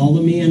 all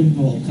the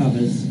manhole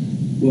covers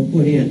were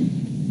put in.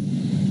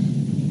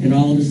 And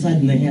all of a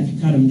sudden they had to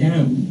cut them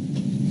down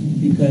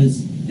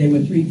because they were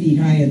 3 feet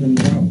higher than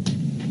the road.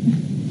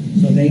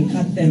 So they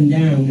cut them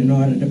down in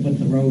order to put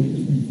the road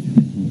in.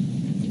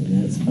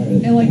 And that's part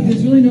of And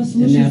there's really no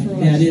solution for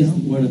us. That is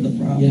one of the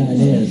problems. Yeah, it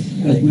is.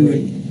 I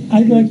agree.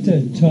 I'd like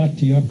to talk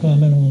to your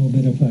comment a little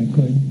bit if I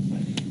could.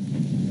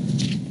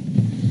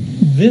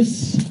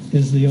 This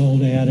is the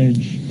old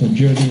adage, the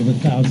journey of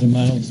 1,000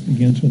 miles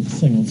begins with a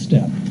single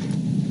step.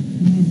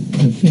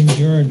 The things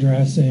you're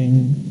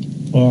addressing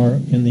are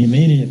in the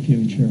immediate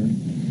future,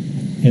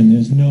 and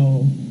there's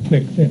no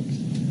quick fix.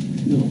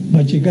 No.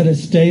 But you got to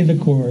stay the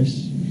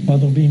course, or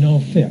there'll be no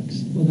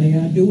fix. Well, they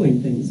are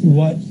doing things.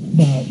 What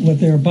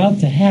they're about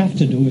to have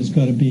to do is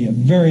going to be a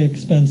very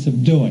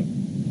expensive doing.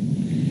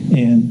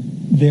 And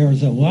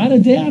there's a lot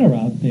of data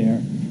out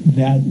there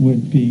that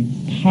would be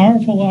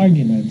powerful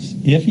arguments,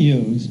 if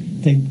used,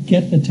 to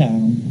get the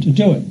town to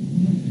do it.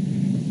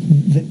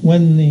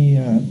 When the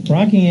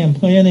Rockingham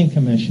Planning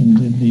Commission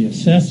did the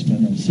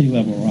assessment of sea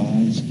level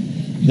rise,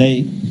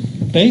 they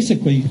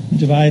basically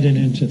divided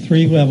into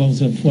 3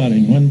 levels of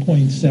flooding,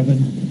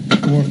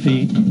 1.74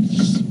 feet and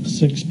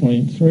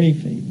 6.3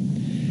 feet.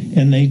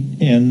 And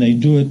they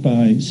do it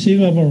by sea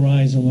level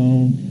rise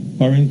alone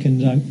or in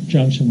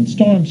conjunction with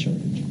storm surge.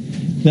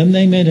 Then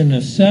they made an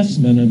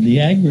assessment of the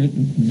aggregate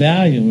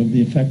value of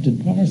the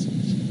affected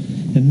parcels.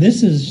 And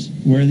this is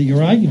where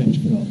your argument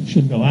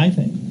should go, I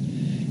think.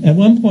 At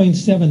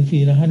 1.7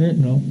 feet,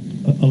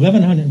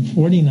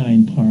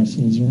 1,149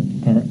 parcels are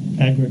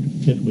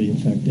aggregately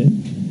affected.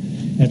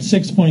 At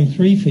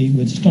 6.3 feet,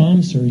 with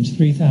storm surge,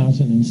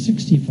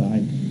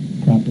 3,065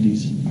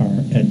 properties are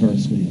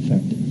adversely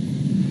affected.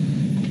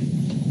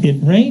 It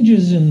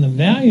ranges in the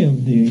value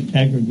of the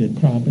aggregate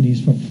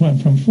properties from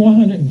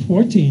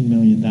 $414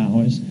 million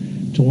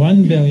to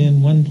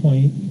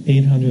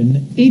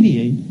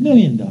 $1,888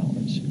 million.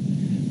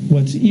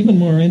 What's even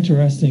more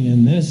interesting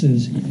in this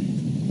is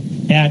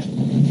at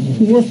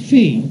 4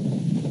 feet,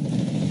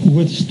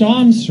 with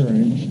storm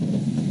surge,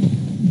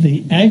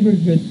 the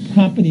aggregate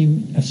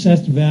property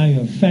assessed value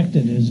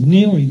affected is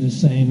nearly the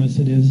same as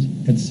it is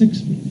at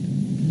 6 feet.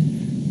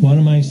 What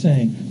am I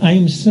saying? I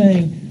am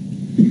saying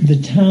the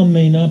town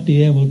may not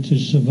be able to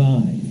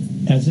survive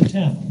as a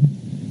town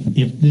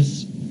if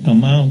this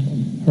amount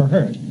of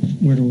hurt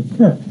were to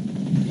occur.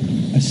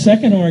 A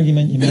second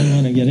argument you might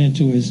want to get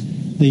into is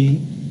the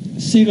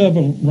Sea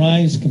Level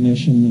Rise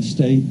Commission, the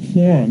state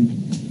forum,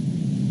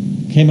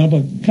 came up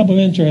with a couple of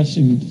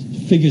interesting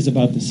figures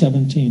about the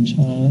 17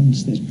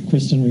 towns that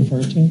Kristen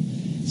referred to.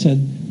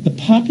 Said the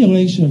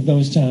population of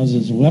those towns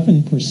is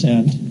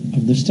 11%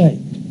 of the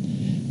state.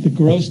 The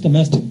gross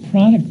domestic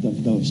product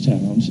of those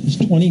towns is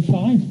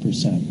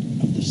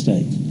 25% of the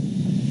state.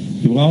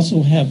 You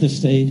also have the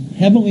state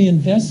heavily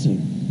invested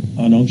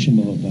on Ocean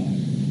Boulevard.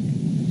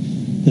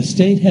 The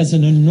state has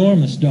an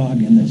enormous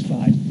dog in this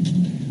fight.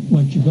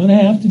 What you're going to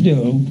have to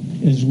do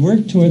is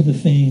work toward the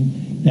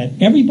theme that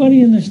everybody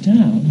in this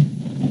town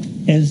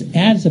is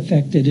as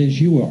affected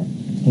as you are,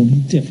 only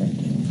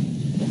differently.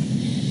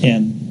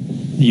 And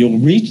you'll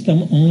reach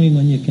them only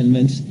when you're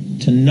convinced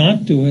to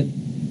not do it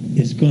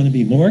is going to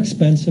be more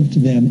expensive to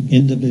them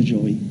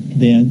individually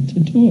than to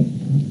do it.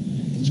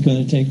 It's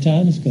going to take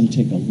time. It's going to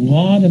take a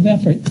lot of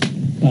effort,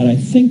 but I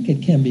think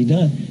it can be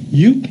done.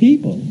 You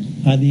people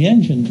are the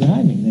engine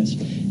driving this,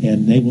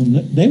 and they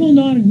will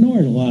not ignore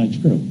a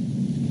large group.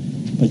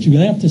 But you're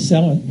going to have to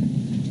sell it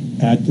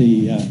at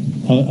the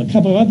a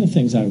couple of other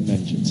things I would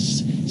mention.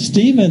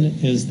 Stephen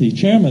is the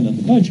chairman of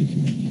the budget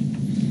committee.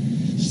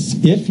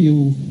 If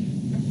you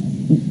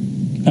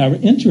are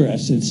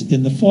interested,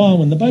 in the fall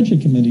when the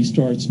budget committee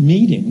starts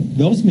meeting,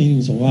 those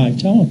meetings are live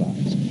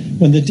televised.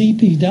 When the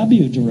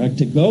DPW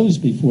director goes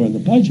before the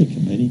budget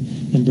committee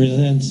and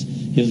presents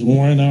his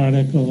warrant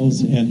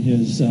articles and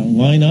his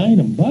line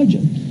item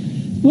budget,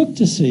 look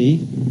to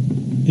see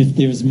if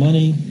there's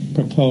money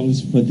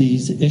proposed for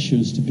these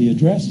issues to be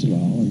addressed at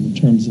all in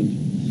terms of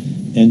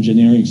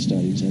engineering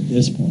studies at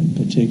this point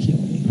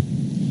particularly.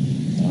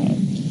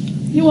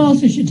 You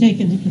also should take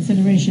into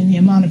consideration the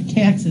amount of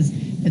taxes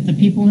that the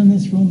people in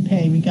this room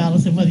pay,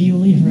 regardless of whether you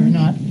leave here or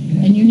not.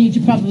 And you need to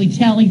probably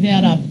tally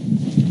that up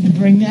and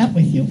bring that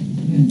with you.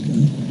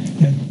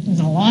 There's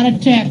a lot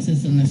of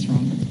taxes in this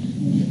room.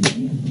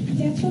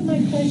 That's what my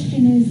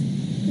question is.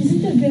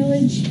 Isn't the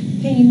village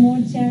paying more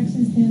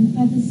taxes than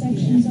other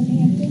sections of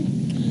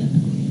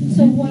Hampton?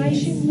 So why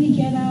shouldn't we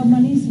get our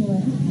money's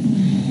worth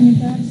in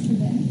regards to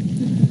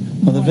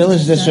that? Well, the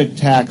village district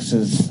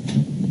taxes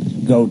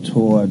go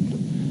toward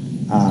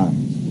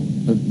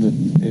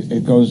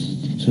it goes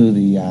to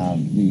the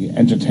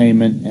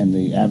entertainment and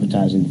the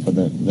advertising for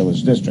the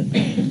village district.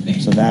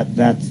 So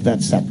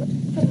that's separate.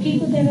 For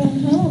people that own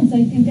homes,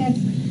 I think that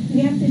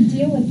we have to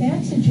deal with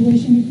that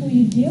situation before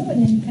you deal with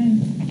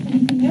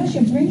anything else.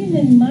 You're bringing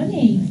in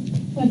money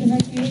for the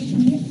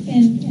recreation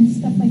and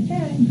stuff like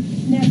that,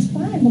 and that's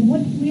fine. But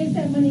where's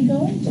that money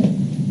going to?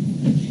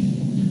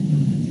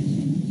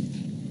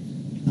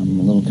 I'm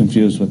a little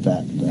confused with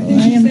that.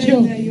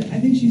 I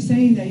think she's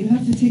saying that you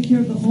have to take care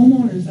of the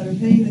homeowners that are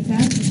paying the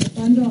taxes to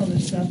fund all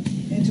this stuff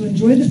and to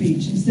enjoy the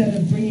beach instead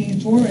of bringing in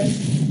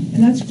tourists.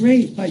 And that's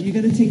great, but you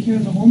got to take care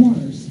of the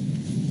homeowners.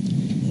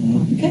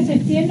 Because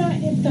if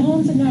the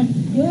homes are not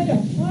good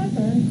or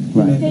proper,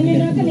 then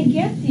you're not going to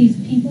get these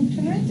people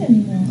trapped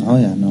anymore. Oh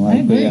yeah, no, I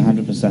agree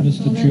 100%.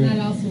 So then that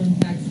also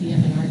impacts the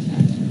M&R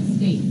tax to the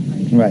state,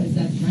 right? Because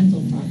that's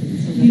rental property,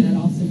 so then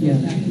that also goes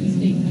back to the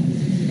state.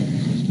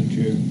 Mr.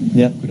 Chair,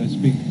 yep. Could I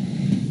speak?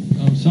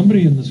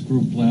 Somebody in this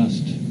group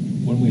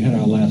when we had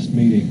our last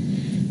meeting,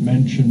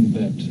 mentioned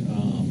that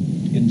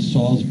in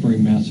Salisbury,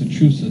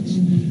 Massachusetts,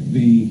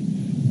 the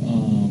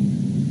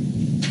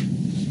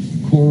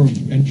Corps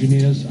of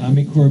Engineers,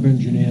 Army Corps of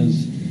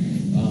Engineers,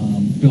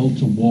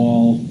 built a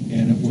wall,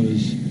 and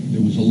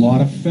there was a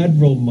lot of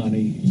federal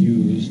money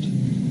used,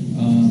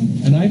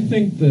 and I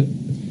think that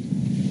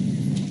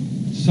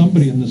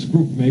somebody in this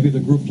group, maybe the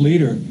group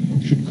leader,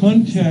 should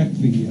contact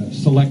the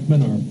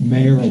selectman or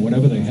mayor or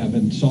whatever they have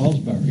in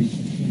Salisbury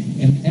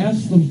and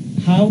ask them,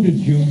 how did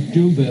you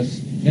do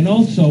this? And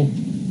also,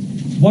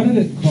 what did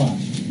it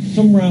cost?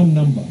 Some round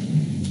number.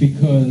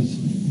 Because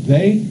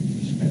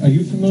are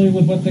you familiar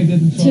with what they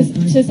did in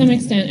Salisbury? To some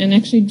extent, and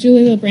actually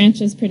Julie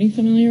LaBranch is pretty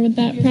familiar with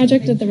that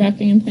project at the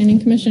Rockingham Planning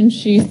Commission.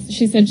 She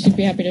said she'd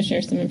be happy to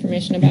share some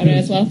information about it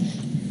as well.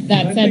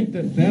 I think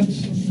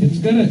it's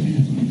gonna,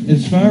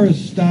 as far as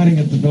starting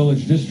at the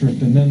village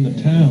district and then the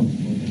town,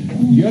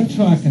 you're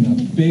talking a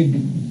big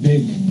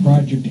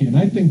project here, and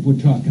I think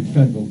we're talking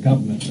federal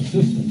government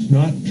assistance,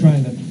 not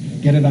trying to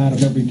get it out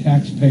of every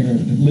taxpayer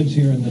that lives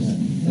here at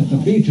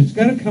the beach. It's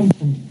got to come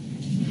from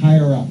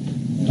higher up.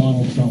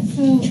 Donald Trump.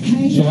 So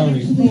I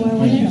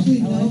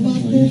actually know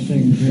about this.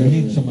 We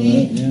need some of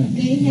that.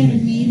 They had a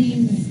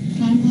meeting, the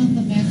Commonwealth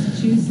of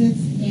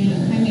Massachusetts,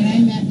 and I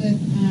met with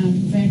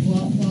Fred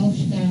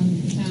Walsh down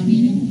town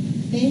meeting.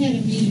 They had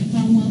a meeting,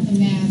 Commonwealth of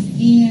Mass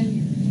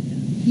and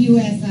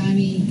U.S.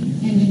 Army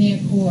Engineer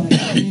Corps,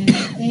 and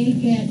they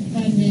get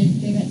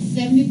funded. They got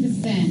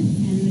 70%,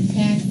 and the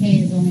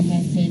taxpayers only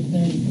had to pay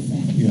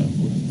 30%. Yeah.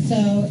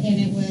 So, and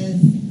it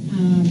was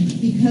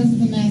because of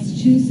the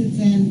Massachusetts,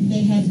 and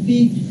they had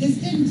this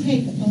didn't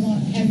take a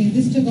long,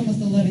 this took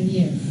almost 11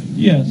 years.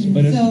 Yes,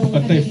 but So,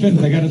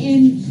 they got it.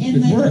 And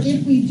It like, works.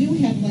 if we do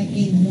have like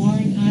a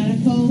warrant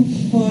article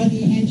for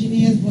the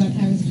engineers, what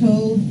I was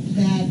told,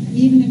 that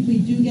even if we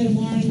do get a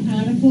warrant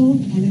article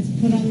and it's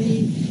put on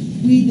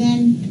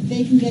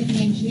they can get the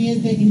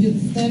engineers, they can do the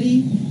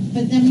study,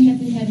 but then we have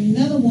to have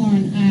another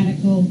warrant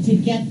article to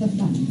get the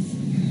funds.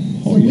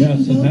 Oh, So we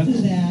yes, can and go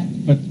through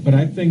that. But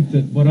I think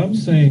that what I'm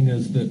saying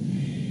is that,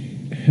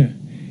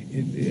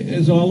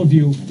 as all of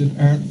you that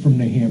aren't from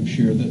New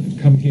Hampshire, that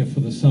come here for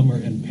the summer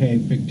and pay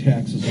big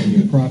taxes on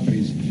your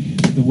properties,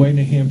 the way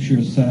New Hampshire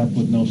is set up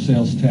with no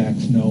sales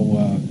tax,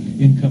 no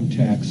income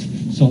tax,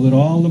 so that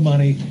all the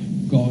money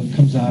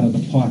comes out of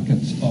the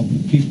pockets of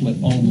the people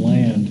that own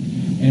land.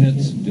 And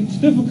it's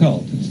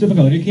difficult. It's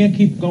difficult. You can't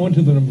keep going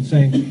to them and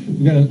saying,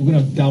 we're going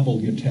to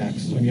double your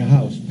taxes on your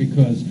house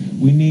because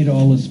we need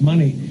all this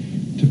money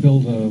to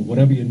build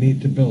whatever you need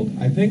to build.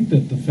 I think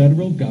that the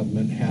federal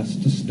government has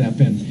to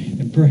step in,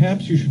 and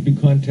perhaps you should be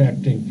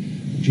contacting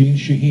Gene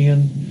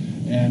Shahan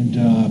and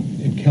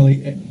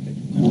Kelly.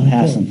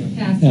 Hassan.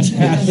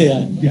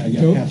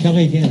 Yeah.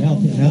 Kelly can't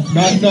help you now.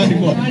 Not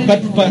anymore.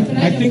 But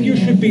I think you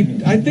should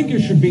be. I think you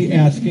should be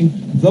asking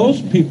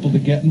those people to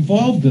get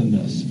involved in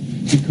this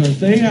because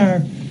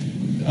they're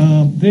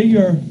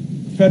your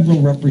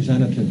federal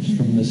representatives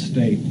from this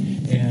state,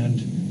 and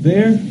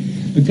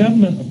the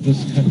government of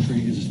this country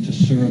is to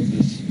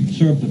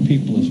serve the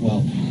people as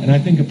well. And I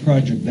think a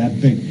project that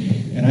big,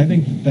 and I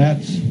think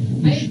that's.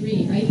 I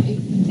agree.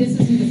 This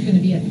isn't just going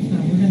to be at the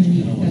top. We're going to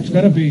need. It's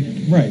got to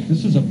be right.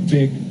 This is a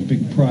big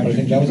project. I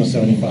think that was a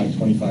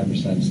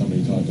 25%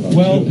 somebody talked about.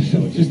 Well, too.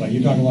 So it's just like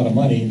you're talking a lot of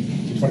money.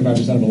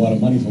 25% of a lot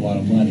of money is a lot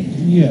of money.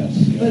 Yes.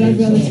 But I'd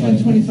rather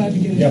spend 25 to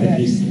get it Yeah, but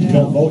fixed. you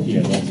don't vote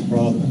here. That's the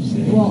problem.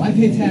 See? Well, I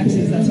pay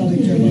taxes. That's all they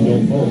care about. You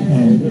don't vote.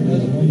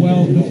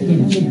 Well,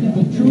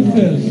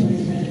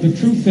 the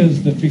truth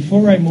is that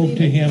before I moved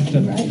to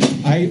Hampton,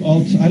 I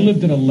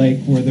lived at a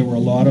lake where there were a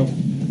lot of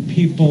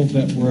people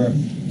that were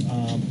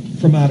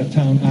from out of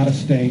town, out of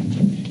state,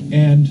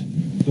 and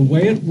the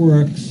way it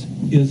works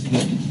is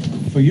that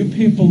for you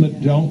people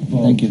that don't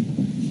vote, Thank you.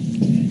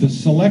 the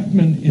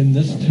selectmen in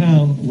this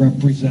town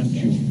represent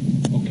you,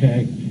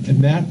 okay? And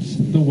that's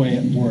the way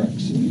it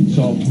works.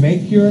 So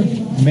make your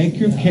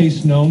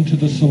case known to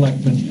the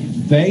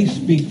selectmen. They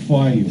speak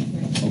for you,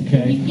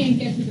 okay? We can't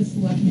get to the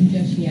selectmen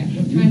just yet.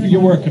 We're kind of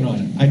You're working on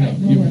it. I know,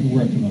 you're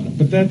working on it.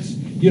 But that's,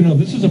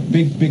 this is a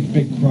big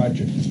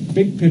project. It's a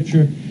big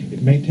picture.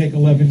 It may take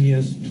 11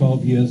 years,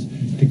 12 years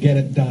to get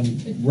it done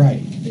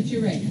right. But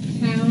you're right.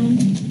 Town,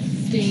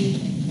 state,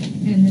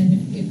 and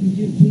then if we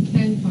do, we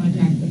can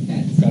contact the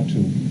feds. Got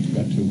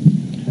to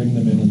bring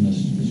them in this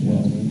as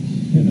well.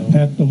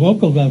 At the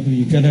local level,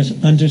 you've got to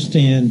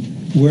understand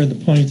where the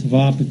points of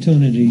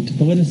opportunity to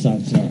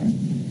politicize are.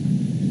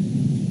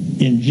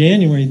 In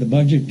January, the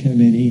Budget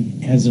Committee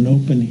has an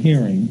open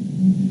hearing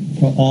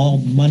for all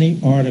money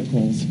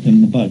articles in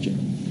the budget.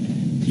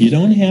 You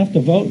don't have to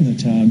vote in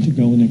the town to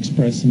go and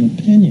express an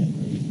opinion.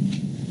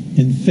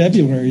 In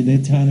February, the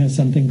town has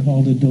something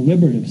called a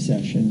deliberative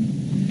session.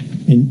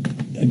 And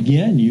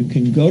again, you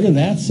can go to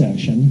that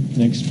session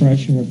and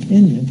express your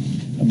opinion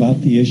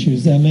about the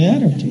issues that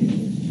matter to you.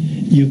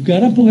 You've got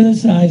to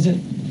politicize it,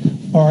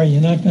 or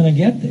you're not going to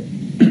get there.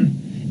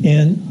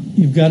 And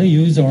you've got to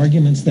use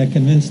arguments that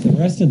convince the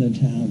rest of the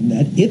town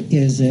that it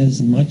is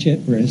as much at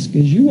risk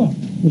as you are,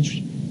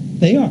 which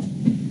they are.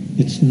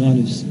 It's not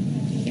as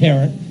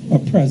apparent or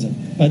present,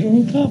 but it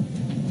will come.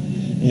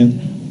 And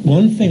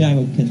one thing I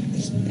would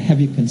have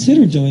you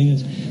consider doing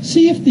is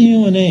see if the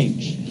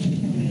UNH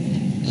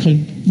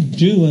could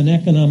do an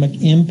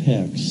economic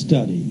impact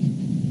study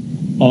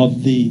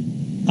of the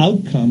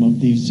outcome of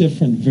these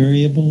different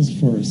variables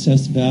for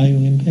assessed value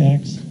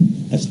impacts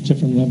at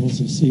different levels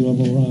of sea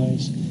level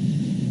rise,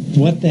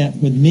 what that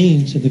would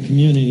mean to the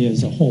community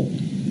as a whole,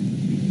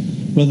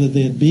 whether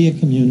there'd be a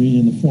community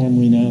in the form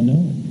we now know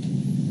it.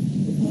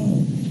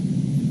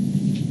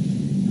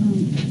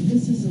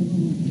 This is a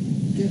little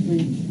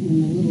different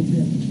and a little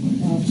bit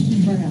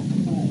crap,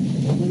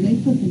 but when they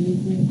put the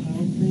nuclear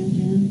power plant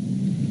in,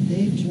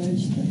 they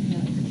dredged the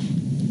heck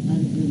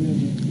out of the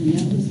river, and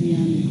that was the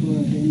Army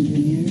Corps of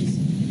Engineers.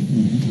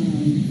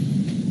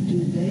 Do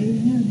they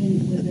have any,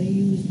 where they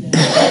use that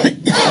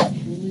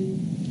cooling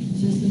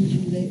system,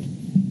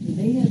 do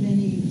they have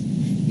any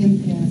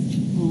impact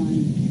on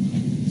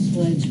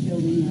sludge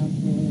building up,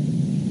 or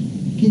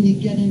can you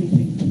get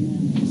anything from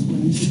them, is what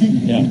I'm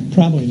saying? Yeah,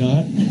 probably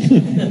not.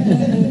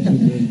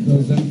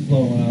 Those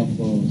inflow and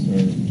outflows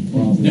are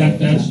probably...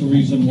 That's the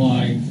reason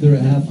why... They're a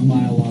half a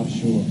mile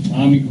offshore.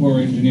 Army Corps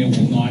engineer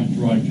will not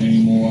dredge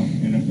anymore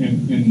in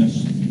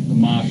the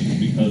marshes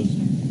because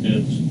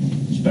it's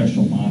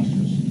special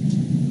marshes.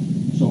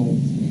 So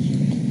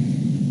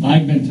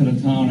I've been to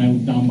the town, I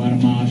was down by the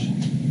marsh.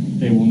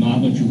 They will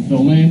not let you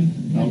fill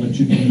in, they'll let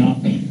you do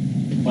nothing.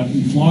 But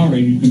in Florida,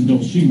 you can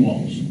build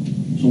seawalls.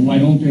 So why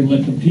don't they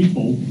let the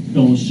people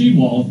build a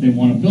seawall if they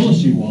want to build a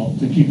seawall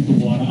to keep the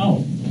water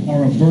out?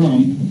 Or a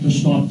berm to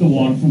stop the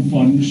water from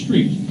flooding the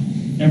streets.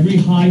 Every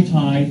high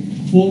tide,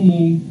 full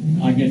moon,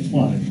 I get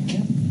flooded.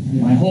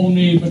 My whole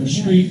neighbor, the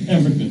street,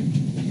 everything.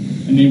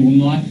 and they will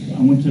not. I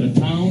went to the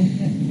town,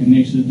 and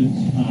they said that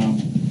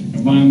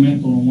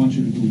environmental don't want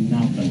you to do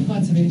nothing.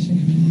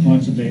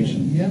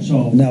 Conservation. Yep.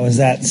 So Now, is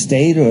that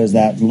state or is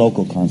that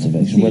local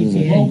conservation? What is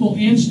it? local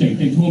and state.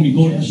 They told me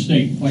go to the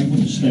state, fight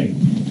with the state.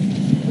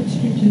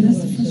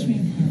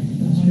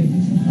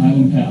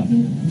 Island Path.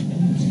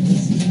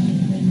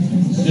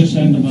 This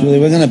end of Julie,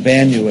 we're going to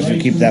ban you if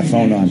you keep that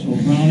phone on. So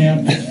Brown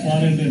Ave gets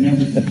flooded and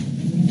everything.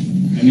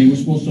 And they were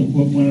supposed to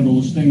put one of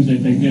those things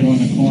that they did on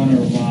the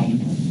corner of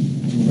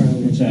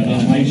what's that,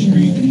 High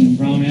Street and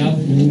Brown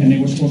Ave, and they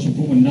were supposed to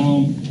put one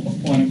down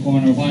on the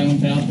corner of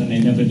Island Path, and they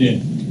never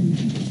did.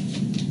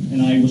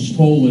 And I was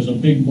told there's a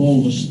big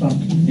boulder stuck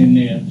in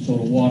there so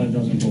the water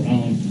doesn't go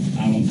down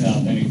Island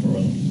Path any further.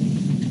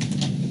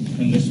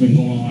 And this has been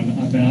going on,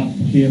 I've been up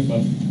here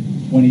for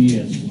 20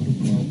 years.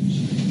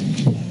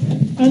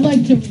 I'd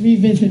like to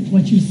revisit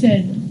what you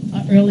said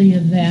earlier,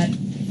 that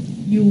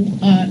you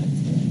are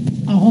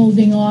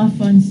holding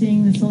off on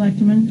seeing the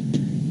selectmen.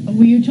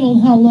 Were you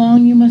told how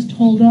long you must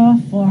hold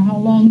off, or how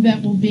long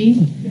that will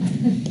be?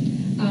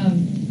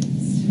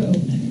 So,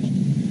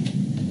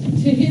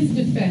 to his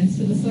defense,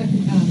 to the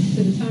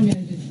town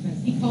manager's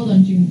defense, he called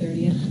on June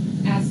 30th,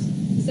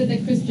 said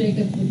that Chris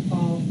Jacobs would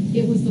call.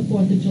 It was the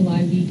 4th of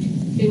July week.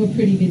 They were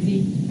pretty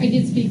busy. I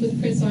did speak with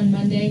Chris on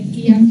Monday.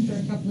 He asked for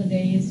a couple of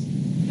days.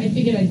 I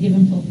figured I'd give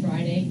him till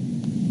Friday.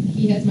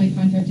 He has my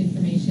contact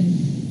information.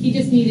 He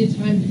just needed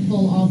time to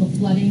pull all the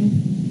flooding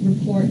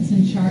reports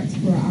and charts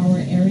for our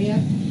area,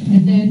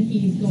 and then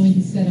he's going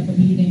to set up a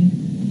meeting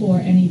for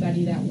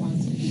anybody that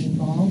wants to be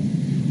involved.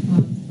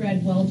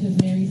 Fred Welch, as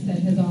Mary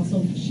said,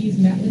 she's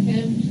met with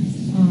him,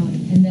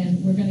 and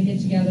then we're going to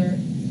get together,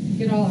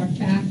 get all our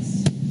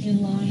facts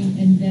in line,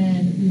 and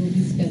then we will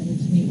be scheduled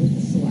to meet with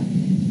the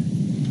selectmen.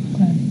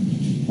 Okay.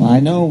 Well, I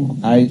know,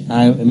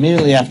 I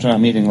immediately after our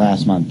meeting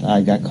last month,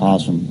 I got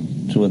calls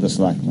from two of the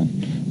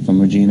selectmen, from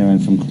Regina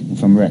and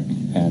from Rick,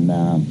 and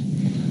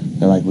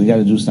they're like, we got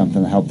to do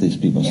something to help these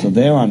people. Yeah. So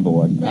they're on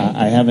board.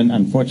 Right.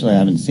 Unfortunately, I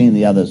haven't seen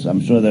the others. I'm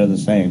sure they're the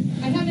same.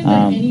 I haven't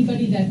met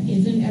anybody that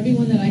isn't.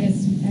 Everyone that I have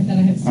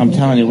I'm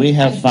telling you, we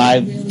have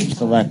 5 really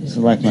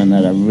selectmen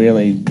that are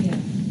really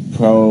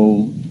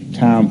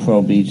pro-town,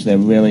 pro-beach. They're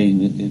really,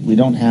 we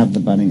don't have the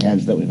butting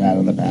heads that we've had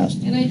in the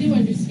past. And I do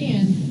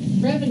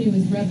understand, revenue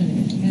is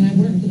revenue, and I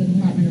work for the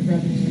Department of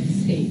Revenue at the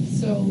state.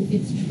 So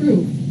it's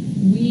true.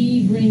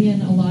 We bring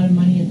in a lot of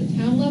money at the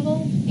town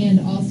level, and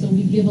also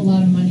we give a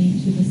lot of money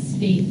to the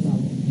state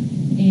level.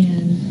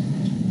 And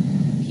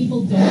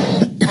people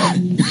don't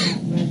use that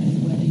revenue,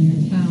 whether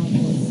you're town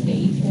or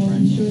state, or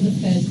I'm sure the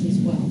feds as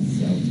well.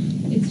 So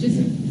it's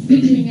just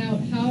figuring out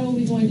how are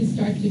we going to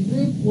start to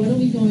group, what are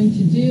we going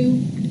to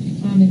do,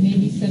 and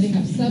maybe setting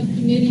up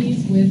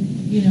subcommittees with,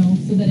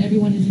 so that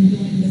everyone isn't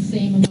doing the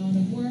same amount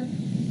of work,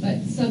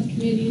 but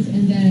subcommittees,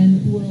 and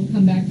then we'll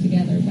come back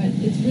together. But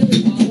it's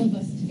really all of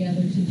us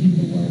together to do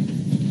the work,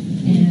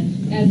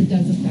 and as it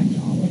does affect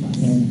all of us.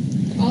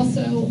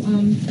 Also,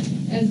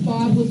 as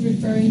Bob was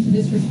referring to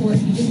this report,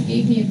 he just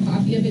gave me a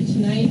copy of it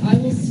tonight. I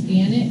will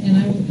scan it and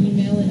I will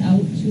email it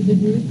out to the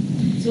group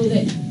so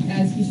that,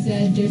 as he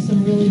said, there's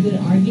some really good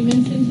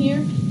arguments in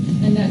here,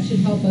 and that should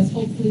help us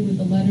hopefully with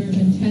the letter of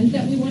intent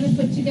that we want to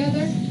put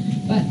together.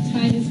 But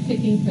time is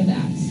ticking for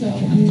that, so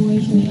I'm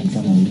going to need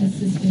some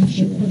assistance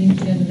with putting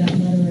together that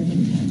letter of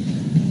intent.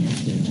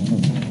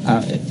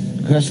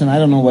 Kristen, I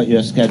don't know what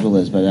your schedule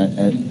is, but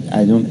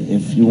I don't.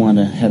 If you want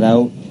to head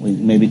out, we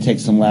maybe take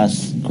some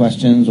last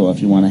questions, or if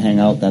you want to hang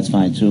out, that's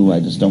fine too. I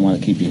just don't want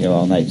to keep you here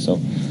all night. So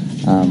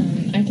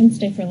I can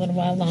stay for a little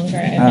while longer.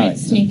 I might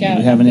sneak out.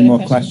 Do you have any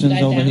more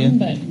questions over here?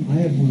 But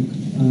I have one.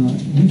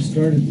 You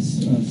started to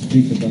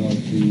speak about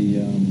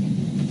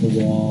the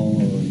wall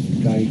or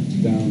the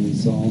dike down in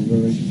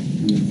Salisbury,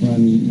 and your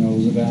friend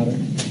knows about it.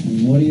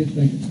 And what do you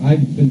think?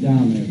 I've been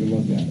down there to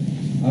look at it.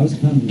 I was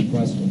kind of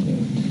impressed with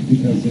it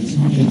because it's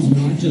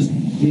not just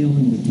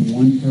dealing with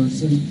one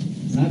person.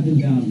 And I've been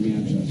down in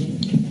Manchester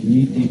to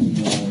meet people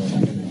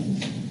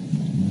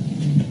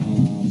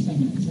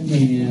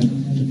and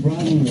the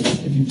problem is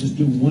if you just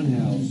do one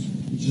house,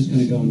 it's just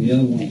going to go in the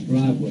other one's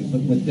driveway.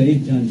 But what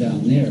they've done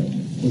down there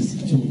was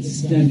to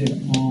extend it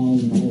all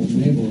in the whole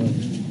neighborhood.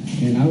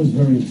 And I was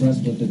very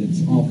impressed with it.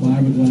 It's all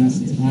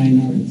fiberglass, it's high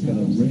enough, it's got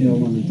a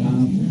rail on the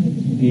top,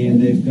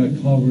 and they've got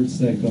culverts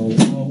that go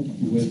out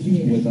with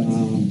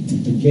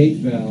a gate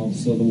valve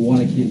so the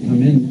water can't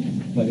come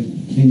in, but it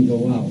can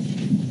go out.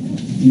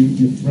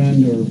 Your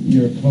friend or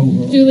your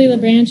cohort? Julie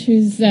LeBranch,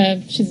 she's a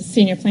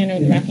senior planner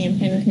with the Rockingham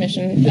Planning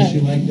Commission. Does she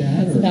like that?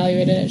 Has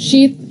evaluated it.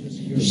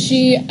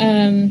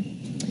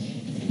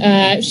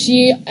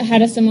 She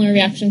had a similar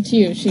reaction to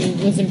you. She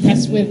was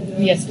impressed with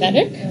the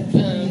aesthetic,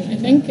 I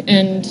think,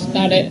 and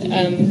thought it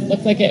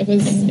looked like it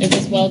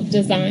was well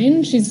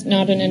designed. She's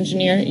not an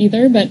engineer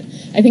either, but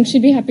I think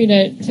she'd be happy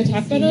to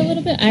talk about it a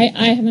little bit.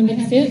 I haven't been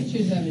to see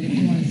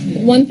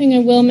it. One thing I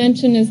will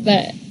mention is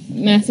that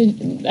I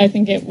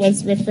think it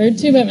was referred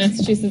to, but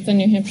Massachusetts and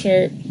New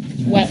Hampshire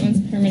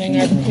wetlands permitting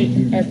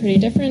are pretty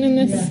different in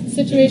this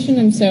situation,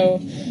 and so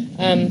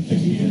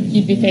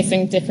you'd be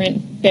facing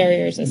different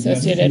barriers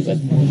associated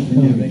with.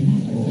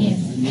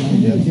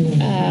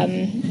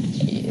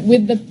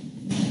 With the,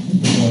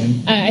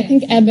 I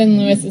think Eben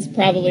Lewis is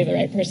probably the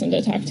right person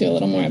to talk to a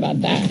little more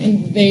about that.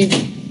 And they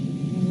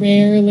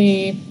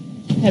rarely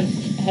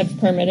have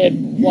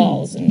permitted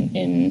walls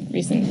in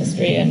recent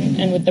history,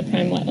 and with the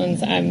prime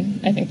wetlands,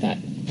 I think that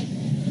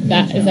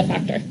is a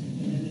factor.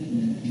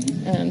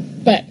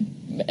 But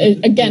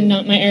again,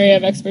 not my area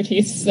of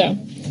expertise. So.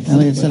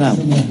 Elliot, sit down.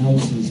 Some of the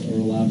houses are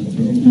allowed to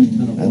throw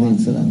kind of Elliot,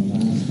 sit down.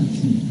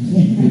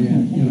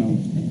 And, you know,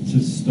 to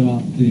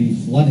stop the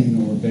flooding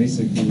or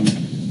basically, the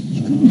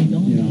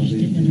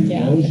erosion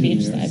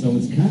there. So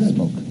it's kind of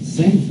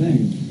same thing.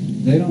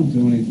 They don't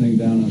do anything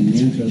down on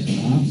Manchester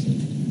and opposite.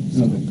 You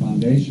know, the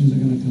foundations are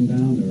going to come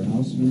down, their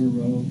house is going to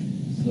erode.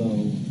 So,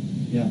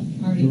 yeah.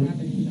 Already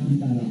happening,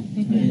 John. I know.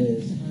 It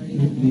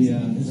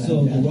is.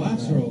 So the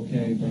rocks are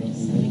okay, but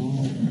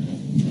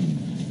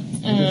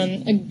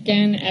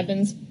again,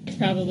 Eben's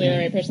probably the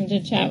right person to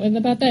chat with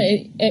about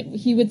that.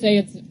 He would say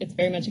it's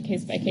very much a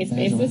case-by-case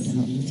basis.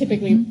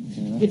 Typically,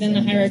 within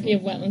the hierarchy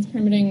of wetlands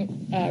permitting,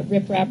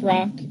 riprap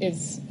rock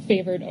is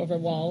favored over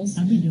walls.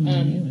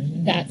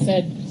 That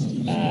said,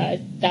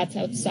 that's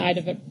outside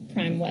of a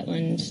prime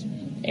wetland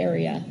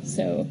area.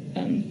 So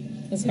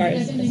as far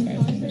as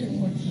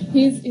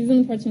he's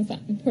in the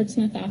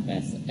Portsmouth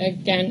office.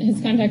 Again,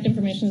 his contact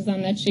information is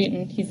on that sheet,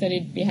 and he said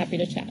he'd be happy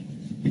to chat.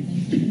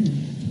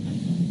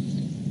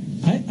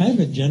 I have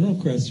a general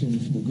question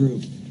for the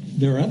group.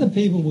 There are other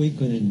people we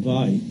could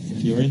invite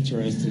if you're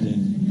interested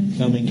in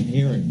coming and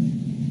hearing.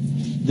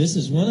 This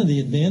is one of the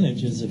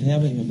advantages of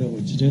having a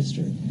village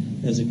district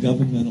as a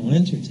governmental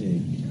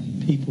entity.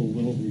 People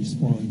will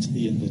respond to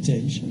the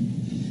invitation.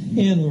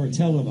 And we're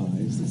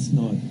televised. It's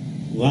not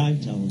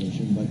live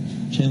television, but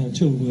Channel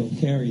 2 will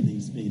carry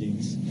these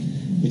meetings,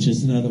 which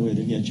is another way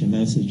to get your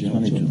message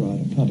out to a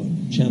broader public.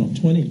 Channel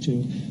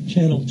 22.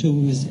 Channel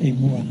 2 is a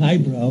more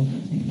highbrow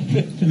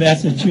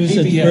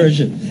Massachusetts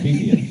version.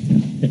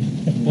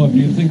 Well, do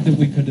you think that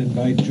we could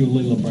invite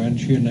Julie LeBranch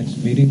here next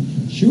meeting?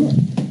 Sure.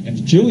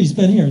 And Julie's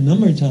been here a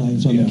number of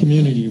times on the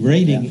community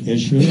rating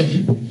issue.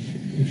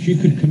 If she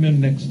could come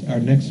in our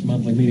next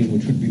monthly meeting,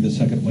 which would be the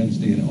second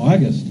Wednesday in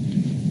August,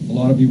 a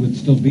lot of you would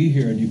still be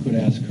here, and you could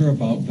ask her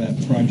about that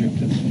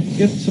project and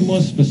get some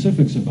more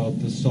specifics about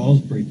the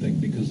Salisbury thing,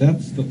 because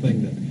that's the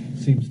thing that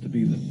seems to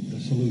be the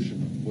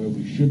solution of where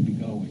we should be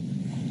going.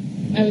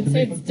 I would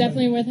say it's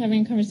definitely worth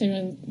having a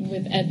conversation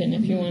with Eben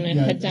if you want to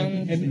head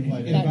down.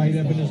 Invite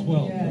Eben as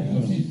well.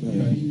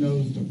 He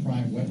knows the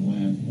prime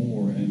wetland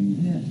more, and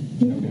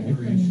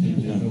very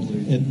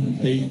interested in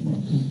The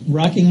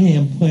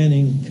Rockingham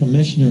Planning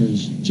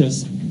Commissioners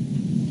just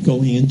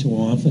going into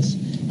office.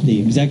 The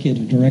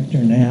executive director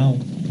now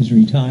is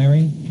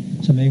retiring,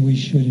 so maybe we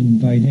should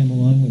invite him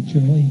along with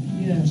Julie.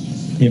 Yes.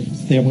 If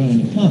they're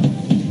willing to come.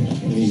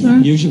 We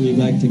usually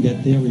like to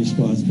get their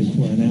response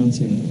before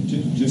announcing it.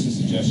 Just a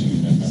suggestion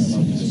about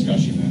the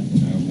discussion. I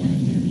don't want to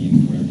intervene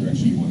in whatever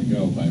direction you want to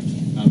go, but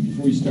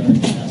before you start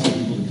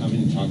asking people to come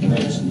in and talk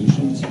about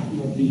solutions, I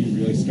think you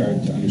really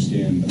start to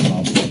understand the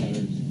problems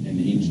better and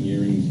the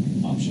engineering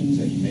options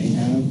that you may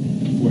have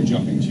before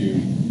jumping to,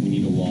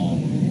 we need a wall,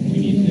 we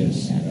need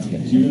this.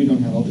 Because you really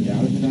don't have all the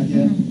data for that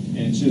yet. And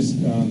it's just,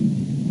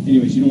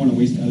 anyways, you don't want to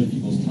waste other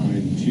people's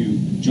time to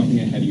jumping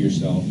ahead of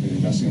yourself and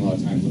investing a lot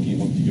of time looking at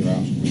one particular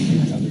option when you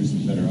think others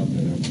that are out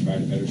there that will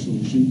provide a better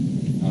solution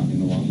in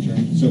the long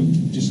term. So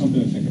just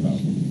something to think about.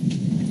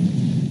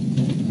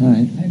 All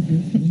right.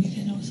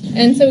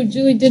 And so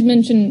Julie did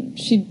mention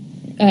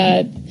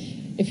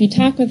if you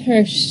talk with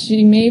her,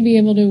 she may be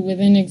able to,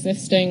 within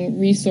existing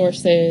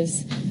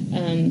resources,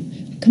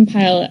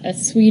 compile a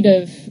suite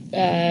of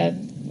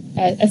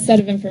a set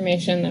of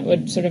information that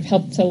would sort of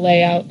help to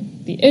lay out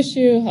the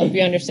issue, help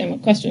you understand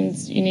what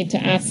questions you need to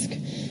ask.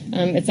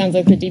 It sounds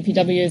like the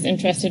DPW is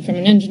interested from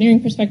an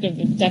engineering perspective.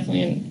 It's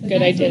definitely a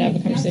good idea to have a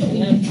conversation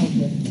with them.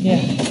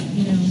 Yeah.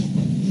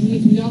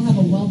 We all have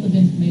a wealth of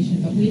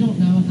information, but we don't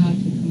know how to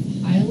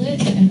compile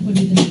it and put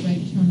it in the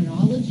right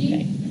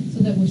terminology so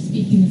that we're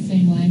speaking the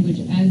same language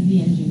as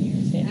the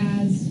engineers,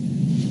 as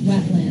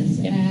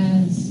wetlands,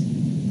 as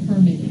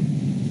permitting.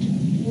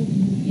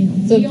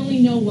 So we only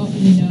know what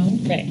we know.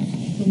 Right.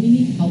 So we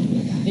need help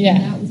with that. Yeah.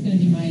 And that was going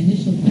to be my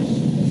initial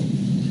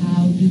question.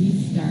 How do we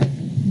start?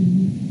 Who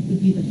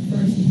would be the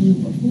first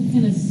group, or who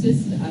can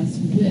assist us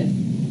with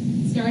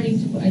starting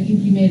to, I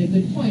think you made a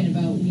good point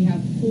about we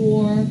have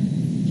 4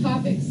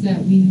 topics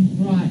that we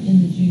brought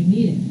in the June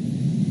meeting.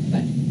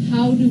 But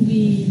how do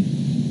we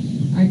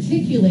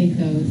articulate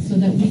those so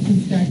that we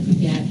can start to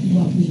get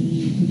what we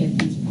need to get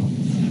these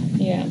problems solved?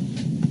 Yeah.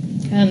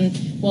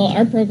 Well,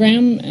 our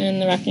program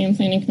and the Rockingham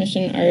Planning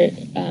Commission are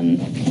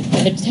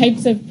the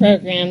types of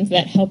programs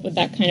that help with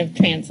that kind of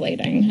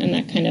translating and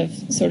that kind of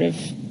sort of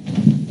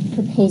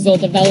proposal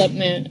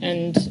development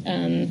and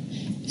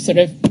sort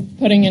of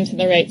putting into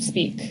the right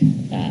speak,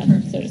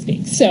 so to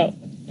speak. So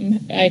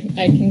I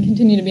can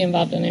continue to be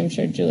involved, and I'm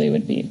sure Julie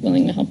would be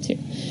willing to help too.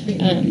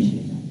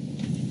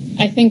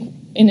 I think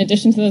in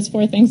addition to those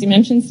 4 things you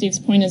mentioned, Steve's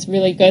point is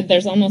really good.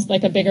 There's almost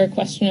like a bigger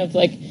question of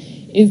like,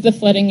 is the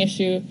flooding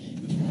issue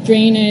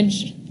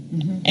drainage,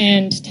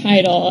 and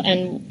title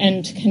and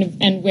kind of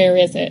and where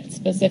is it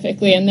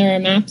specifically. And there are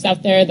maps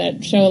out there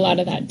that show a lot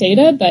of that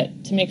data,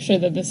 but to make sure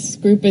that this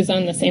group is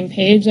on the same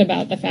page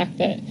about the fact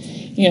that,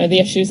 you know, the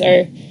issues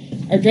are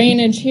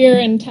drainage here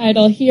and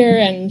title here,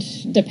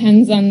 and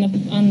depends on the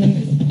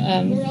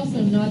We're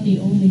also not the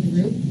only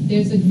group.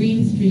 There's a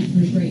Green Street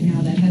group right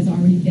now that has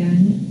already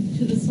been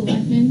to the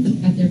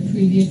selectmen at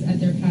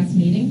their past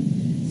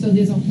meeting. So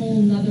there's a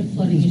whole nother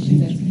flooding issue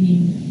that's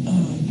being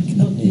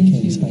looked into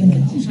in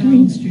the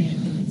Green Street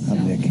itself.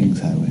 Up near Kings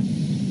Highway.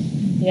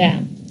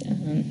 Yeah.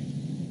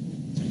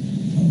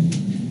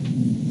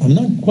 I'm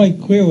not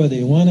quite clear whether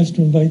you want us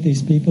to invite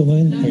these people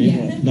in, or you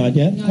want, not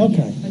yet?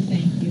 Okay. But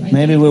thank you.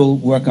 Maybe we'll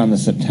work on the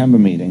September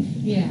meeting.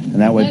 Yeah. And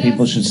that way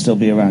people should still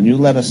be around. You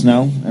let us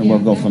know, and we'll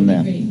go from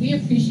there. Great. We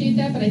appreciate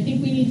that, but I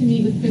think we need to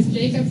meet with Chris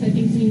Jacobs. I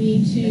think we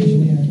need to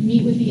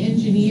meet with the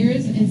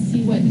engineers and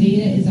see what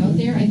data is out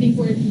there. I think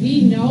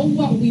we know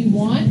what we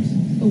want,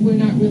 but we're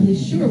not really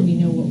sure we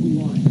know what we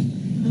want.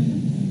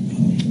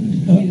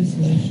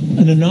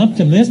 On an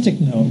optimistic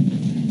note,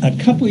 a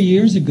couple of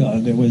years ago,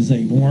 there was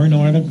a Warren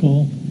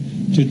article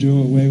to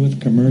do away with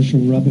commercial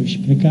rubbish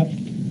pickup.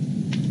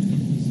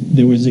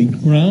 There was a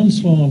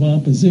groundswell of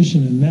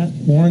opposition, and that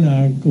Warren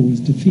article was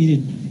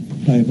defeated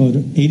by about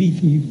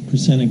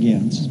 83%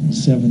 against,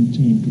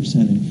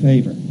 17% in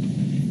favor.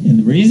 And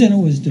the reason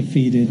it was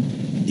defeated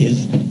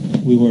is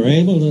we were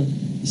able to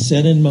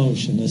set in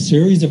motion a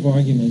series of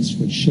arguments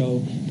which show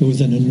there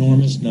was an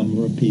enormous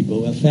number of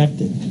people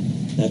affected.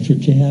 That's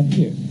what you have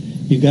here.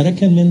 You've got to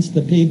convince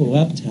the people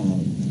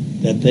uptown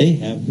that they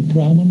have the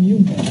problem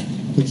you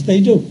have, which they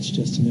do. It's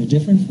just in a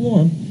different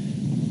form,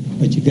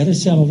 but you've got to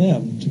sell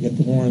them to get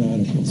the Warren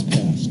articles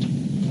passed.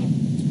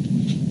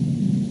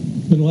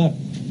 Good luck.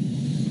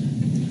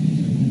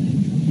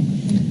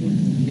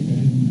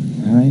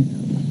 All right.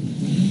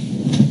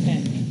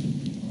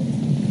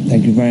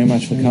 Thank you very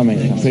much for coming.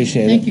 I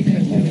appreciate it. Thank you,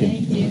 Chris.